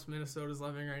what else Minnesota's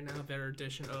loving right now? Their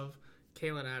addition of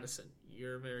Calen Addison.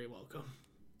 You're very welcome.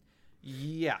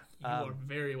 Yeah. You are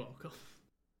very welcome.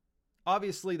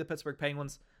 Obviously, the Pittsburgh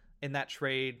Penguins in that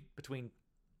trade between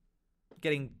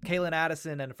getting Calen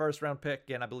Addison and a first-round pick,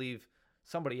 and I believe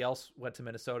somebody else went to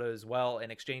Minnesota as well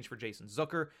in exchange for Jason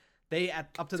Zucker. They,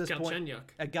 up to this point...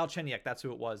 Galchenyuk, that's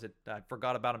who it was. I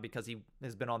forgot about him because he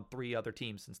has been on 3 other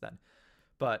teams since then.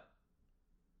 But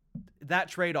that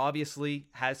trade obviously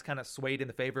has kind of swayed in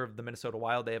the favor of the Minnesota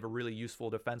Wild. They have a really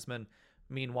useful defenseman.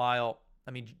 Meanwhile,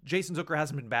 I mean, Jason Zucker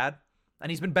hasn't been bad,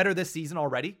 and he's been better this season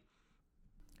already.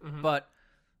 But,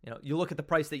 you look at the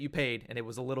price that you paid, and it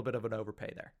was a little bit of an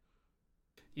overpay there.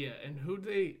 Yeah, and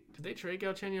did they trade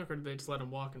Galchenyuk, or did they just let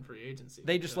him walk in free agency?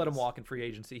 They just let him walk in free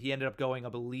agency. He ended up going, I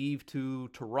believe, to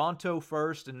Toronto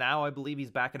first, and now I believe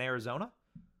he's back in Arizona.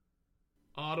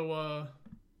 Ottawa,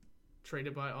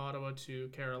 traded by Ottawa to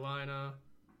Carolina,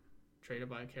 traded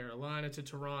by Carolina to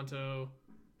Toronto,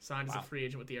 signed as a free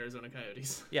agent with the Arizona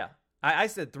Coyotes. Yeah, I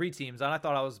said 3 teams, and I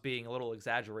thought I was being a little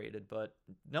exaggerated, but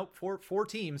nope, four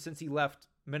teams since he left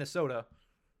Minnesota,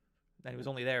 and he was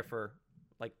only there for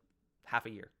half a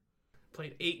year.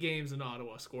 Played 8 games in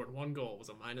Ottawa, scored 1 goal, was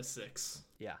a -6.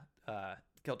 Yeah,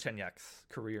 Galchenyuk's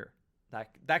career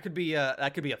that could be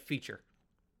a feature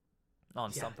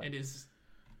on something. It is.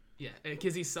 Yeah,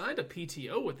 because he signed a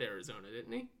PTO with Arizona,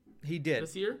 didn't he? He did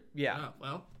this year. Yeah. Oh,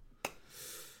 well,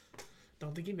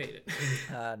 don't think he made it.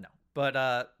 No,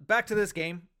 but back to this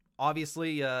game.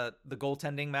 Obviously, the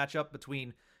goaltending matchup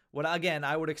between what again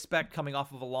I would expect coming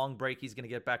off of a long break, he's going to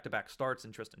get back-to-back starts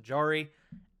in Tristan Jarry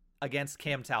against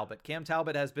Cam Talbot. Cam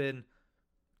Talbot has been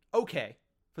okay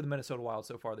for the Minnesota Wild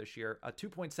so far this year. A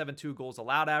 2.72 goals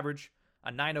allowed average,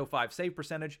 a .905 save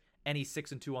percentage, and he's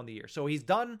 6-2 on the year. So he's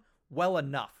done well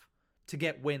enough to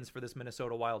get wins for this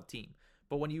Minnesota Wild team.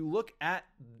 But when you look at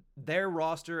their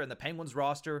roster and the Penguins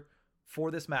roster for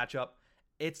this matchup,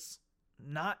 it's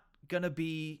not going to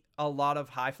be a lot of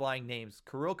high-flying names.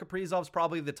 Kirill Kaprizov's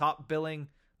probably the top billing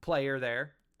player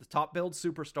there, the top billed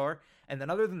superstar. And then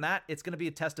other than that, it's going to be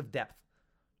a test of depth.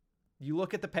 You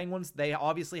look at the Penguins, they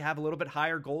obviously have a little bit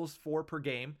higher goals for per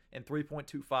game in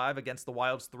 3.25 against the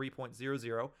Wild's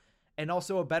 3.00, and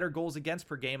also a better goals against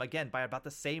per game, again, by about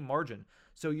the same margin.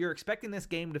 So you're expecting this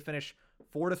game to finish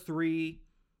 4-3,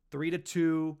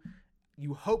 3-2.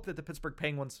 You hope that the Pittsburgh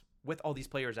Penguins, with all these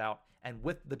players out and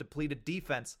with the depleted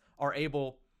defense, are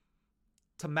able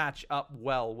to match up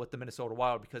well with the Minnesota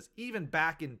Wild, because even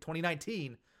back in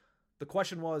 2019, the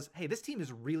question was, hey, this team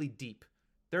is really deep.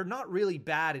 They're not really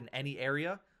bad in any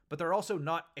area, but they're also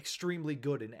not extremely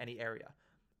good in any area.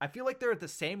 I feel like they're at the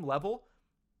same level,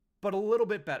 but a little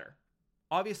bit better.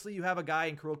 Obviously, you have a guy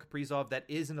in Kirill Kaprizov that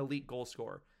is an elite goal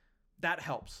scorer. That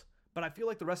helps. But I feel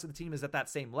like the rest of the team is at that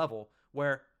same level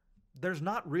where there's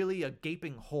not really a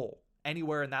gaping hole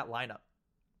anywhere in that lineup.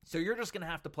 So you're just going to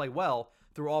have to play well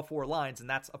through all four lines, and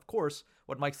that's, of course,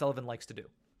 what Mike Sullivan likes to do.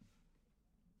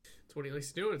 It's what he likes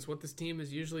to do, and it's what this team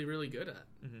is usually really good at.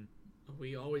 Mm-hmm.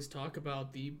 We always talk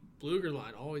about the Bluger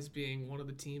line always being one of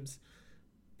the team's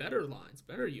better lines,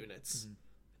 better units. Mm-hmm.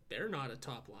 They're not a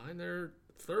top line. They're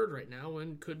third right now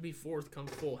and could be fourth come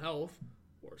full health,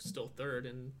 or still third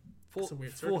in some weird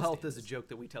circumstances. Full health is a joke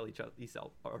that we tell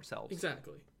ourselves.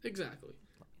 Exactly.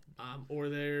 Or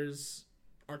there's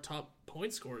our top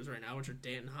point scorers right now, which are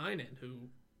Dan Heinen, who,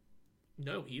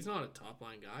 no, he's not a top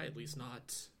line guy, at least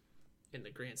not in the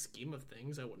grand scheme of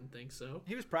things. I wouldn't think so.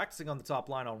 He was practicing on the top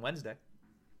line on Wednesday.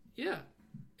 Yeah.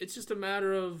 It's just a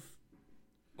matter of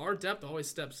our depth always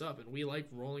steps up, and we like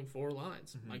rolling four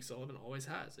lines. Mm-hmm. Mike Sullivan always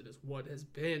has. It is what has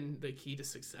been the key to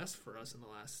success for us in the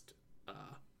last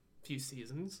few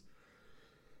seasons.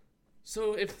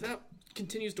 So if that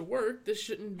continues to work, this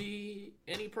shouldn't be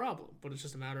any problem. But it's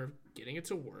just a matter of getting it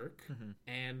to work. Mm-hmm.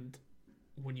 And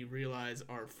when you realize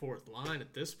our fourth line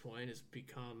at this point has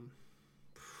become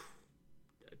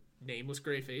nameless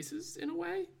gray faces in a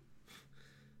way.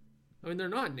 I mean, they're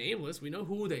not nameless. We know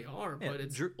who they are, but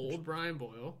it's old Brian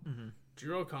Boyle, mm-hmm.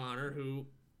 Drew O'Connor, who,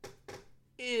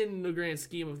 in the grand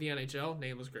scheme of the NHL,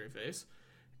 nameless gray face,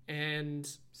 and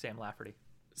Sam Lafferty,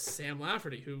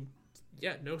 who,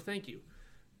 yeah, no thank you.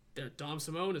 Dom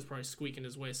Simone is probably squeaking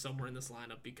his way somewhere in this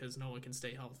lineup because no one can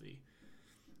stay healthy.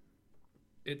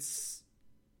 It's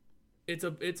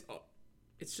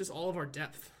just all of our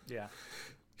depth. Yeah.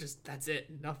 Just that's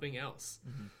it, nothing else.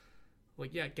 Mm-hmm.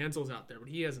 Like, yeah, Gensel's out there, but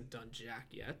he hasn't done jack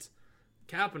yet.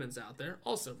 Kapanen's out there,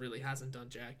 also really hasn't done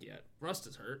jack yet. Rust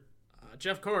is hurt.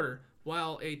 Jeff Carter,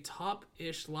 while a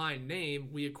top-ish line name,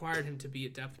 we acquired him to be a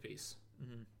depth piece.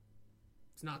 Mm-hmm.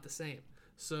 It's not the same.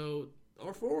 So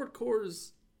our forward core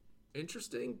is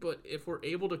interesting, but if we're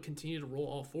able to continue to roll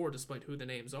all four despite who the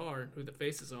names are and who the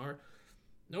faces are,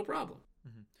 no problem.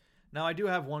 Mm-hmm. Now, I do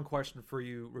have one question for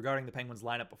you regarding the Penguins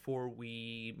lineup before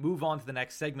we move on to the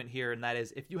next segment here, and that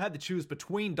is, if you had to choose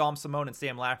between Dom Simone and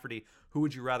Sam Lafferty, who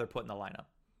would you rather put in the lineup?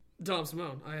 Dom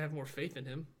Simone. I have more faith in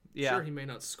him. Yeah. Sure, he may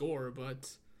not score, but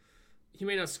he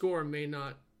may not score and may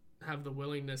not have the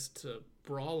willingness to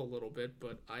brawl a little bit,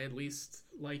 but I at least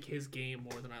like his game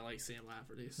more than I like Sam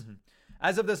Lafferty's. Mm-hmm.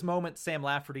 As of this moment, Sam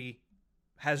Lafferty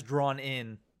has drawn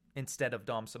in instead of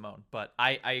Dom Simone, but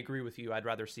I agree with you. I'd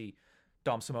rather see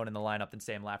Dom Simone in the lineup than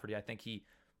Sam Lafferty. I think he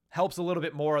helps a little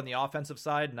bit more on the offensive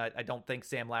side, and I don't think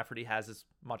Sam Lafferty has as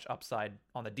much upside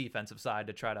on the defensive side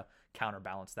to try to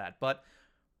counterbalance that. But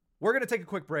we're going to take a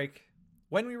quick break.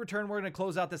 When we return, we're going to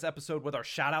close out this episode with our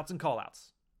shout-outs and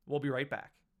call-outs. We'll be right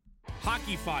back.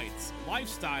 Hockey fights,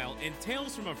 lifestyle, and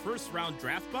tales from a first-round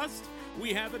draft bust?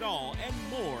 We have it all and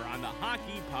more on the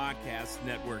Hockey Podcast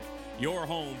Network, your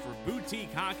home for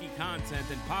boutique hockey content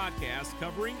and podcasts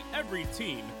covering every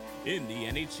team in the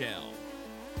NHL.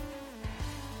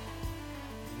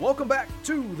 Welcome back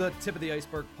to the Tip of the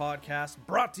Iceberg podcast,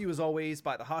 brought to you as always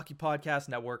by the Hockey Podcast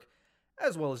Network,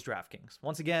 as well as DraftKings.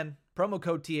 Once again, promo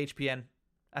code THPN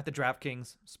at the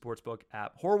DraftKings Sportsbook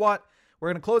app. Horwat, we're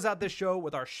going to close out this show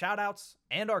with our shout-outs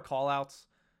and our call-outs.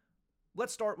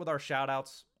 Let's start with our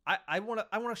shout-outs. I want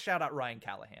to shout out Ryan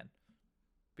Callahan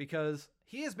because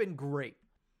he has been great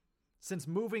since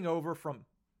moving over from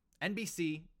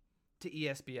NBC to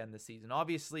ESPN this season.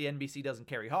 Obviously, NBC doesn't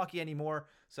carry hockey anymore,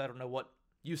 so I don't know what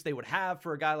use they would have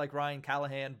for a guy like Ryan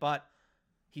Callahan, but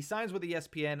he signs with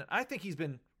ESPN, and I think he's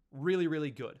been really,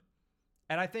 really good.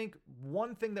 And I think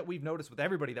one thing that we've noticed with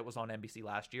everybody that was on NBC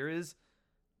last year is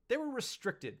they were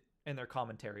restricted in their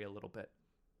commentary a little bit.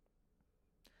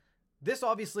 This,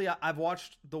 obviously, I've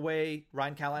watched the way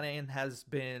Ryan Callahan has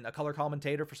been a color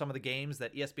commentator for some of the games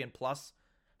that ESPN Plus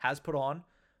has put on.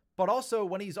 But also,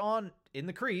 when he's on in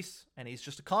the crease, and he's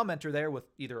just a commenter there with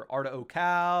either Arda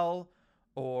Ocal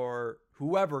or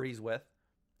whoever he's with,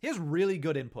 he has really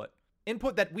good input.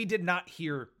 Input that we did not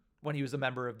hear when he was a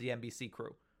member of the NBC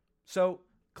crew. So,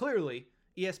 clearly,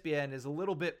 ESPN is a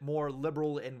little bit more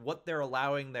liberal in what they're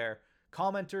allowing their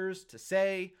commenters to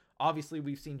say. Obviously,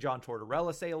 we've seen John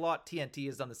Tortorella say a lot. TNT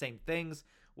has done the same things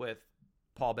with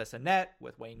Paul Bissonnette,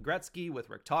 with Wayne Gretzky, with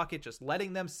Rick Tocchet, just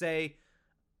letting them say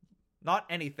not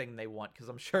anything they want, because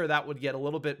I'm sure that would get a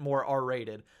little bit more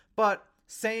R-rated, but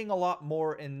saying a lot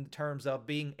more in terms of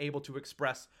being able to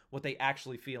express what they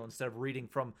actually feel instead of reading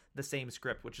from the same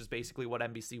script, which is basically what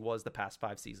NBC was the past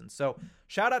 5 seasons. So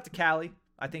shout out to Callie.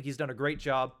 I think he's done a great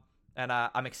job, and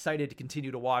I'm excited to continue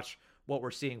to watch what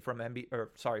we're seeing from from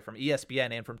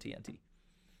ESPN and from TNT.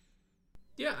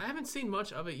 Yeah, I haven't seen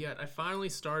much of it yet. I finally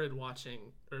started watching,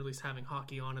 or at least having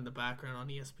hockey on in the background on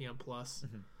ESPN Plus,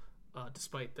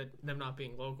 despite them not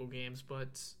being local games.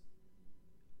 But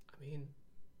I mean,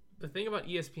 the thing about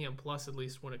ESPN Plus, at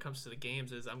least when it comes to the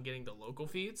games, is I'm getting the local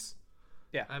feeds.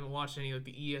 Yeah. I haven't watched any of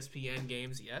the ESPN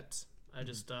games yet. I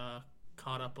just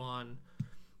caught up on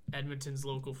Edmonton's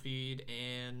local feed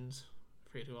and I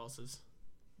forget who else's.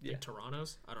 Yeah.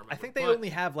 Toronto's. I don't remember. I think they only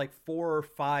have like 4 or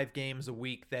 5 games a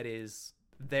week that is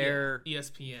their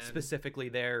ESPN, specifically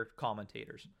their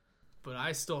commentators. But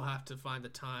I still have to find the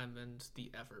time and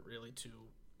the effort really to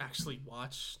actually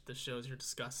watch the shows you're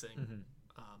discussing,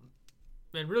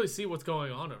 and really see what's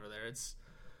going on over there. It's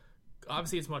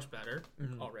obviously it's much better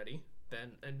already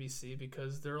than NBC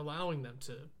because they're allowing them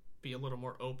to be a little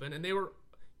more open, and they were,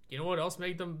 you know, what else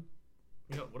made them,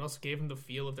 you know, what else gave them the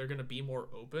feel if they're going to be more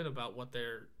open about what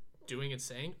they're doing and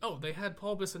saying? Oh, they had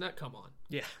Paul Bissonnette come on.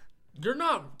 Yeah. You're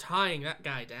not tying that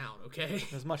guy down, okay?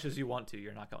 As much as you want to,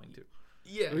 you're not going to.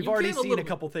 Yeah, we've already seen a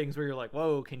couple things where you're like,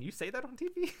 whoa, can you say that on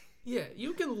TV? Yeah,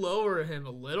 you can lower him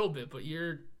a little bit, but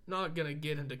you're not going to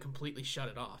get him to completely shut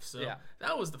it off. So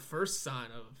that was the first sign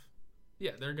of,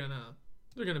 yeah, they're going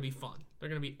to be fun. They're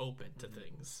going to be open to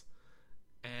things.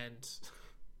 And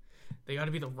they got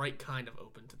to be the right kind of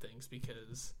open to things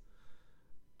because,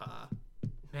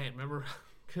 remember,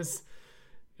 because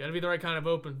you got to be the right kind of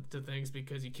open to things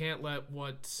because you can't let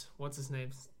what's his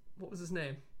name? What was his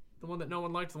name? The one that no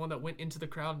one liked, the one that went into the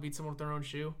crowd and beat someone with their own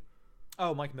shoe.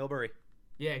 Oh, Mike Milbury.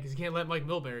 Yeah, because you can't let Mike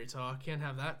Milbury talk. Can't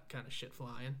have that kind of shit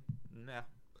flying. Nah.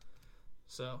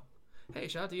 So, hey,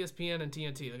 shout out to ESPN and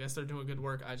TNT. I guess they're doing good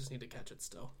work. I just need to catch it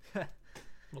still. I'm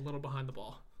a little behind the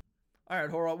ball. All right,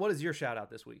 Horrell, what is your shout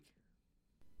out this week?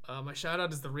 My shout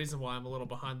out is the reason why I'm a little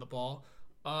behind the ball.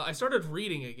 I started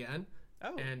reading again.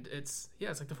 Oh. And it's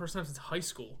like the first time since high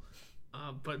school.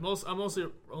 But I'm mostly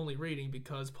only reading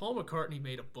because Paul McCartney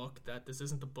made a book that this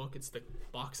isn't the book, it's the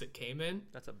box it came in.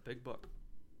 That's a big book.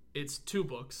 It's 2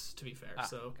 books, to be fair.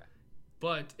 Okay.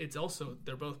 But it's also,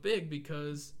 they're both big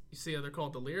because you see how they're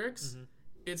called the lyrics? Mm-hmm.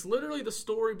 It's literally the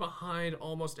story behind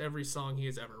almost every song he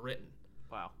has ever written.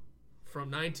 Wow.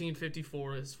 From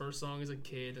 1954, his first song as a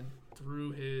kid, and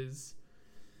through his,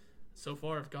 so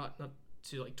far I've gotten up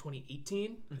to like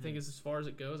 2018, I think is as far as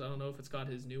it goes. I don't know if it's got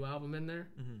his new album in there.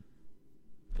 Mm-hmm.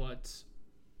 But,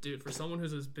 dude, for someone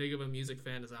who's as big of a music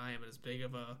fan as I am and as big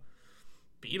of a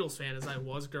Beatles fan as I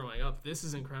was growing up, this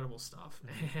is incredible stuff.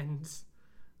 Mm-hmm. And,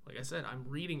 like I said, I'm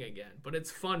reading again. But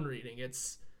it's fun reading.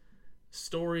 It's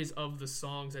stories of the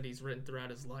songs that he's written throughout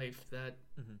his life that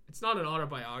it's not an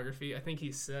autobiography. I think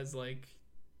he says, like,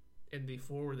 in the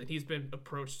foreword that he's been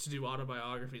approached to do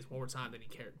autobiographies more times than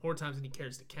he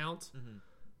cares to count.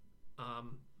 Mm-hmm.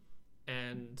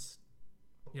 And,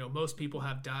 you know, most people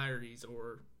have diaries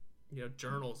or, you know,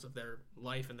 journals of their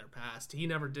life and their past. He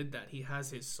never did that. He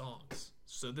has his songs.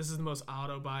 So this is the most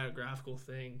autobiographical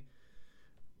thing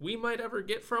we might ever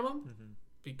get from him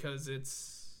because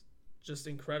it's just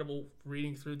incredible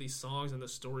reading through these songs and the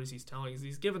stories he's telling.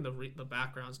 He's given the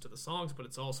backgrounds to the songs, but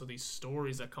it's also these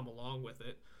stories that come along with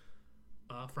it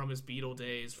from his Beatle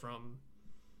days, from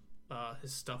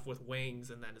his stuff with Wings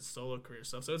and then his solo career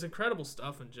stuff. So it's incredible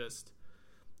stuff and just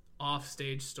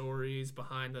off-stage stories,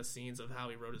 behind the scenes of how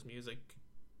he wrote his music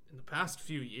in the past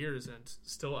few years and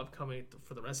still upcoming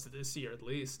for the rest of this year at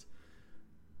least.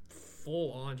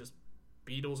 Full on just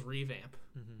Beatles revamp.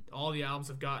 All the albums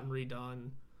have gotten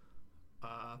redone.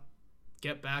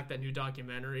 Get Back, that new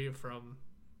documentary from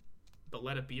the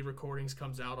Let It Be recordings,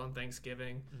 comes out on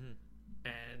Thanksgiving.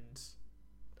 And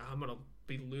I'm going to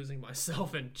be losing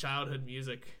myself in childhood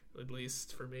music, at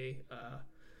least for me.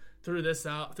 Through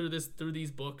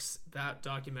these books, that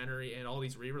documentary, and all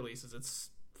these re-releases. It's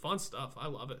fun stuff. I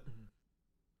love it.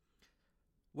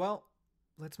 Well,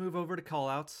 let's move over to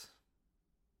call-outs.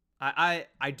 I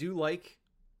do like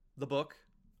the book.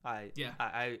 I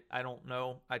don't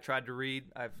know. I tried to read.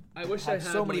 I wish I had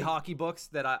so many hockey books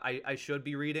that I should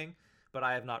be reading, but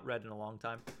I have not read in a long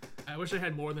time. I wish I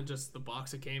had more than just the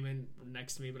box that came in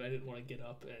next to me, but I didn't want to get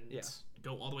up and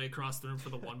go all the way across the room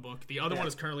for the one book. The other one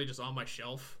is currently just on my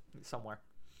shelf somewhere.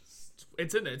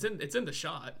 It's in there. It's in the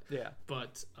shot. Yeah.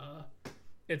 But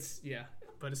it's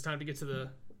time to get to the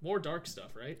more dark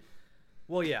stuff, right?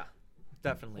 Well, yeah,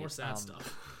 definitely. More sad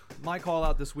stuff. My call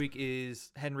out this week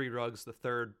is Henry Ruggs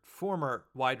III, former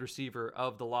wide receiver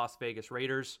of the Las Vegas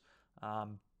Raiders.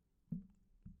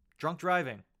 Drunk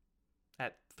driving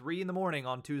at 3 a.m.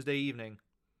 on Tuesday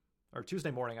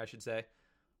morning, I should say.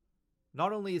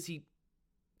 Not only is he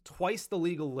twice the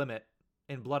legal limit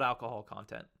in blood alcohol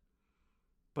content,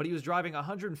 but he was driving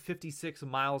 156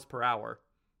 miles per hour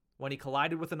when he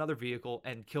collided with another vehicle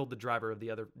and killed the driver of the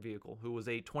other vehicle, who was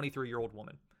a 23-year-old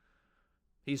woman.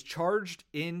 He's charged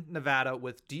in Nevada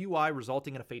with DUI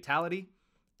resulting in a fatality,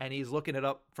 and he's looking it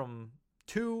up from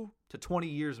 2 to 20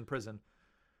 years in prison.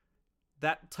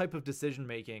 that type of decision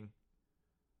making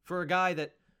for a guy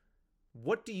that,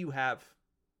 what do you have?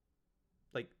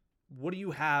 Like, what do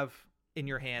you have in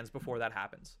your hands before that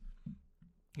happens?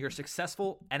 You're a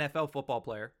successful NFL football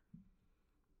player,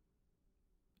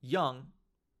 young,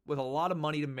 with a lot of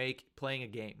money to make playing a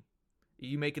game.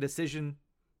 You make a decision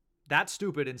that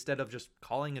stupid instead of just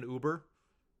calling an Uber,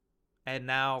 and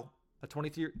now a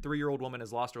 23-year-old woman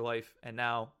has lost her life, and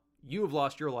now you have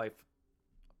lost your life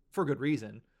for good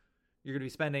reason. You're going to be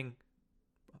spending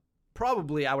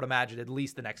probably, I would imagine, at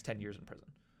least the next 10 years in prison.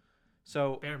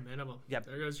 So bare minimum. Yeah.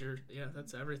 There goes your,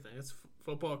 that's everything. It's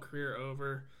football career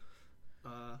over,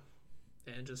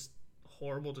 and just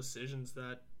horrible decisions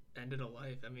that ended a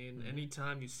life. I mean,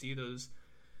 anytime you see those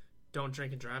don't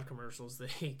drink and drive commercials,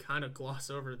 they kind of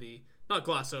not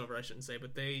gloss over, I shouldn't say,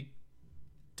 but they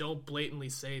don't blatantly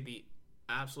say the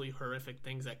absolutely horrific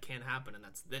things that can happen, and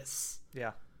that's this.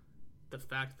 Yeah. The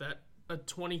fact that a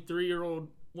 23-year-old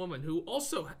woman who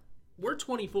also, we're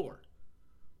 24.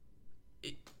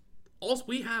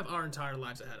 We have our entire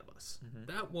lives ahead of us.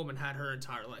 That woman had her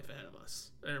entire life ahead of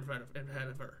us, ahead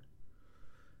of her.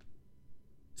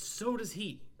 So does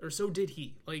he, or so did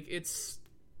he. Like, it's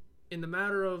in the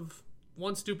matter of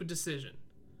one stupid decision.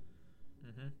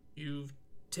 You've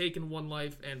taken one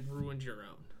life and ruined your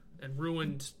own, and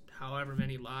ruined however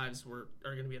many lives are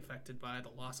going to be affected by the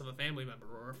loss of a family member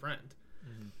or a friend.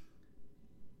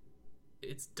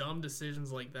 It's dumb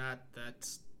decisions like that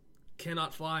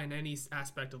cannot fly in any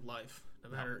aspect of life,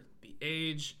 no matter the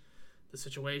age, the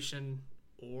situation,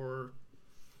 or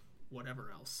whatever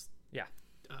else. Yeah.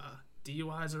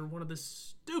 DUIs are one of the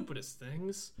stupidest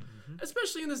things,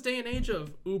 especially in this day and age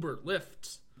of Uber,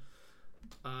 Lyft,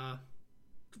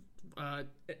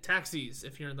 taxis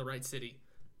if you're in the right city,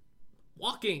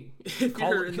 walking if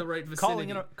you're in the right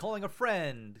vicinity, calling a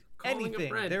friend, Calling a anything.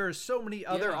 friend. There are so many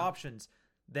other options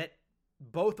that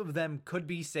both of them could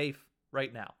be safe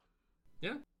right now.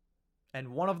 Yeah. And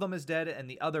one of them is dead, and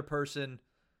the other person,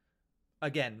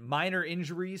 again, minor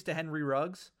injuries to Henry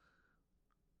Ruggs,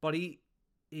 but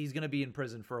he's going to be in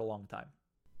prison for a long time.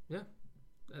 Yeah,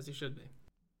 as he should be.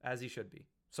 As he should be.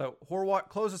 So, Horwat,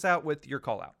 close us out with your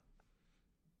call out.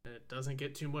 It doesn't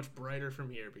get too much brighter from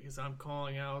here, because I'm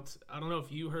calling out, I don't know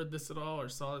if you heard this at all or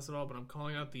saw this at all, but I'm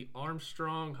calling out the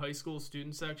Armstrong High School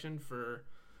student section for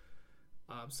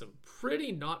some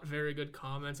pretty not very good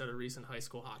comments at a recent high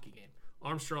school hockey game.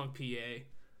 Armstrong,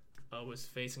 PA, was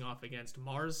facing off against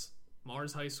Mars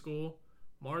High School.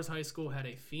 Mars High School had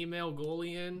a female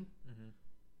goalie in,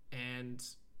 and,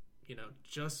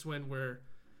 just when we're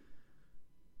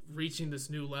reaching this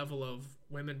new level of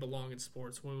women belong in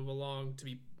sports, women belong to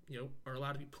be, are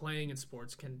allowed to be playing in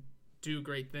sports, can do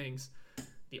great things.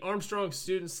 The Armstrong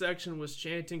student section was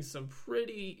chanting some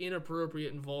pretty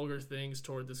inappropriate and vulgar things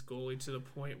toward this goalie, to the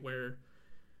point where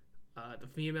the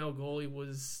female goalie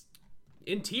was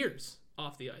in tears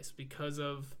off the ice because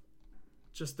of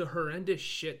just the horrendous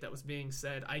shit that was being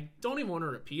said. I don't even want to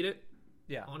repeat it.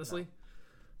 Yeah, honestly.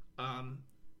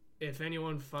 If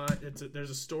anyone there's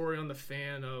a story on The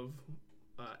Fan of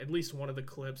at least one of the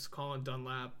clips. Colin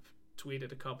Dunlap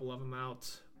tweeted a couple of them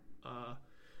out.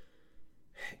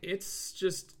 It's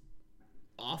just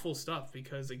awful stuff,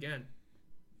 because again,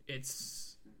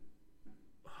 it's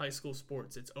high school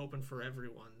sports. It's open for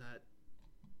everyone.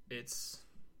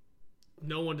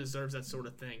 No one deserves that sort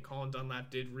of thing. Colin Dunlap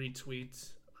did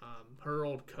retweet. Her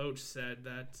old coach said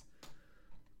that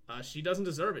she doesn't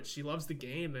deserve it. She loves the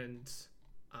game, and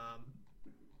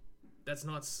that's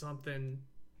not something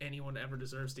anyone ever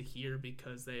deserves to hear,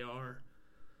 because they are,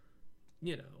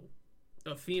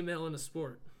 a female in a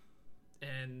sport.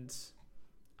 And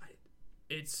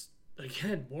it's,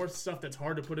 again, more stuff that's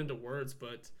hard to put into words,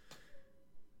 but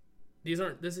these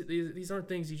aren't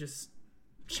things you just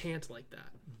chant like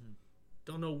that.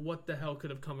 Don't know what the hell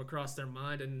could have come across their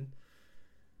mind, and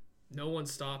no one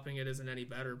stopping it isn't any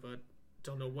better, but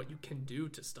don't know what you can do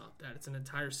to stop that. It's an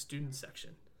entire student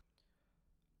section.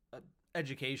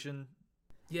 Education.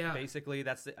 Yeah. Basically,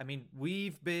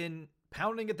 we've been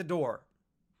pounding at the door,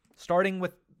 starting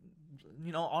with,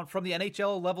 from the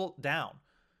NHL level down,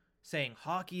 saying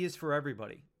hockey is for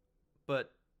everybody.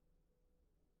 But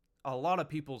a lot of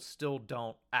people still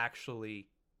don't actually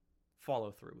follow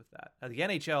through with that. Now, the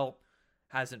NHL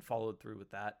hasn't followed through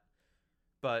with that,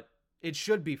 but it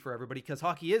should be for everybody, because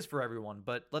hockey is for everyone.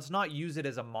 But let's not use it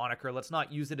as a moniker. Let's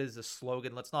not use it as a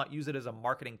slogan. Let's not use it as a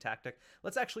marketing tactic.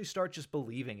 Let's actually start just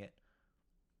believing it.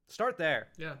 Start there.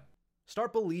 Yeah.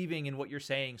 Start believing in what you're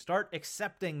saying. Start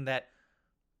accepting that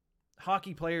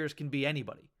hockey players can be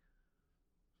anybody.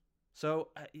 So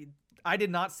I did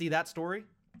not see that story.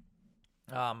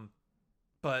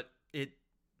 But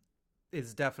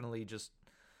is definitely just,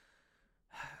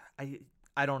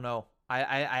 I don't know.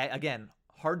 I again,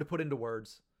 hard to put into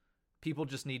words. People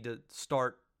just need to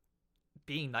start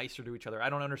being nicer to each other. I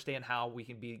don't understand how we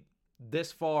can be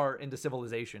this far into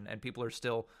civilization and people are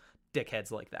still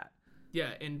dickheads like that.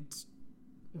 Yeah, and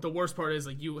the worst part is,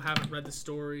 like, you haven't read the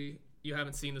story, you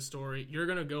haven't seen the story, you're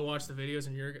gonna go watch the videos,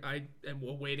 and I am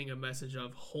awaiting a message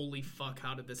of, holy fuck,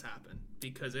 how did this happen?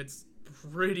 Because it's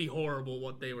pretty horrible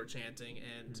what they were chanting,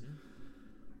 and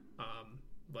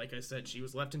like I said, she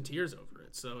was left in tears over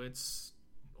it. So it's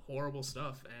horrible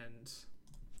stuff, and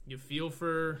you feel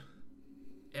for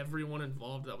everyone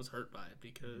involved that was hurt by it,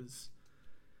 because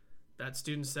that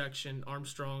student section,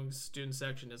 Armstrong's student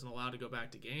section, isn't allowed to go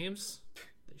back to games.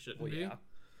 They shouldn't be.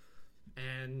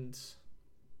 And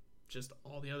just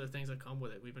all the other things that come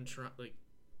with it.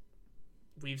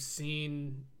 We've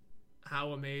seen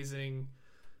how amazing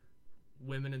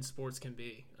women in sports can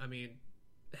be. I mean,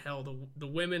 hell, the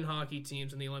women hockey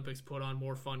teams in the Olympics put on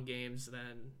more fun games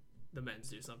than the men's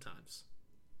do sometimes.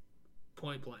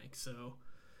 Point blank. So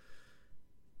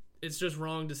it's just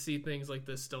wrong to see things like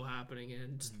this still happening,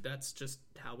 and that's just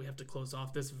how we have to close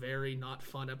off this very not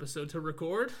fun episode to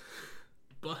record.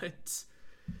 But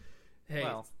hey,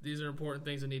 these are important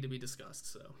things that need to be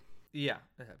discussed. So yeah,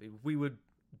 we would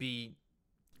be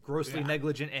grossly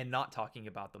negligent and not talking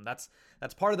about them. That's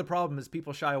part of the problem, is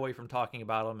people shy away from talking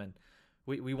about them, and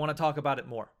we want to talk about it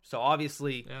more. So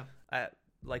obviously,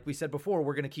 like we said before,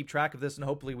 we're going to keep track of this, and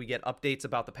hopefully we get updates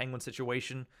about the Penguin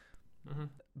situation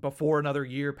before another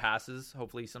year passes.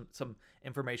 Hopefully some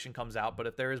information comes out, but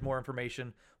if there is more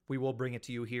information, we will bring it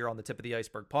to you here on the Tip of the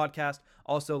Iceberg podcast.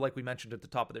 Also, like we mentioned at the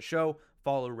top of the show,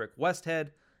 follow Rick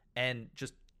Westhead, and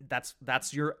just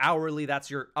that's your hourly, that's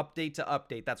your update to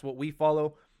update. That's what we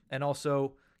follow. And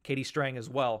also Katie Strang as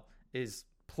well is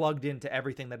plugged into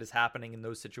everything that is happening in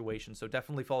those situations. So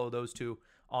definitely follow those two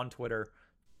on Twitter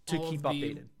to keep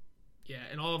updated. Yeah,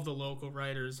 and all of the local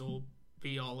writers will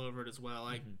be all over it as well.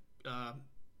 I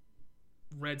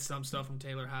read some stuff from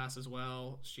Taylor Haas as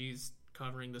well. She's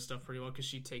covering this stuff pretty well because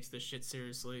she takes this shit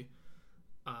seriously.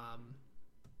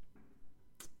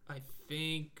 I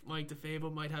think Mike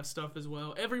DeFabo might have stuff as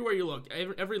well. Everywhere you look,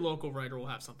 every local writer will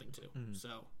have something too.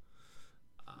 So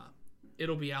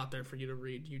it'll be out there for you to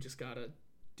read. You just gotta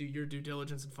do your due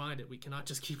diligence and find it. We cannot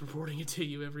just keep reporting it to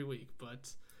you every week,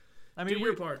 but I mean, do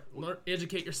your part.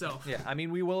 Educate yourself. Yeah, I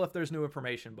mean, we will if there's new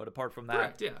information, but apart from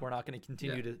that, we're not going to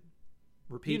continue to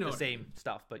repeat the same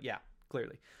stuff. But yeah,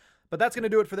 clearly. But that's going to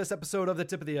do it for this episode of the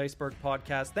Tip of the Iceberg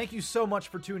podcast. Thank you so much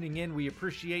for tuning in. We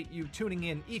appreciate you tuning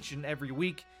in each and every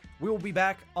week. We will be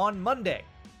back on Monday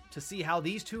to see how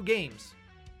these two games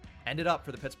ended up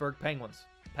for the Pittsburgh Penguins.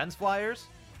 Pens Flyers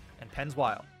and Pens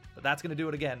Wild. But that's going to do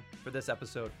it again for this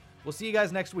episode. We'll see you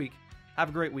guys next week. Have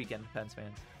a great weekend, Pens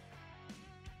fans.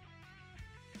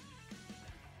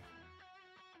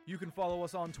 You can follow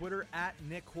us on Twitter at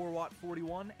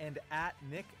NickHorwat41 and at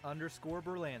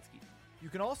Nick_Berlansky. You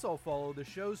can also follow the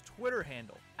show's Twitter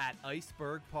handle at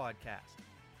Iceberg Podcast.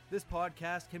 This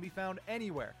podcast can be found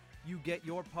anywhere you get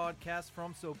your podcasts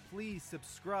from, so please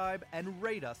subscribe and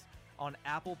rate us on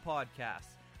Apple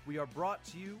Podcasts. We are brought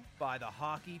to you by the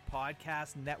Hockey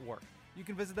Podcast Network. You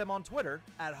can visit them on Twitter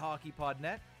at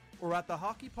HockeyPodNet or at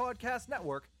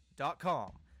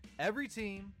thehockeypodcastnetwork.com. Every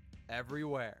team,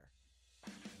 everywhere.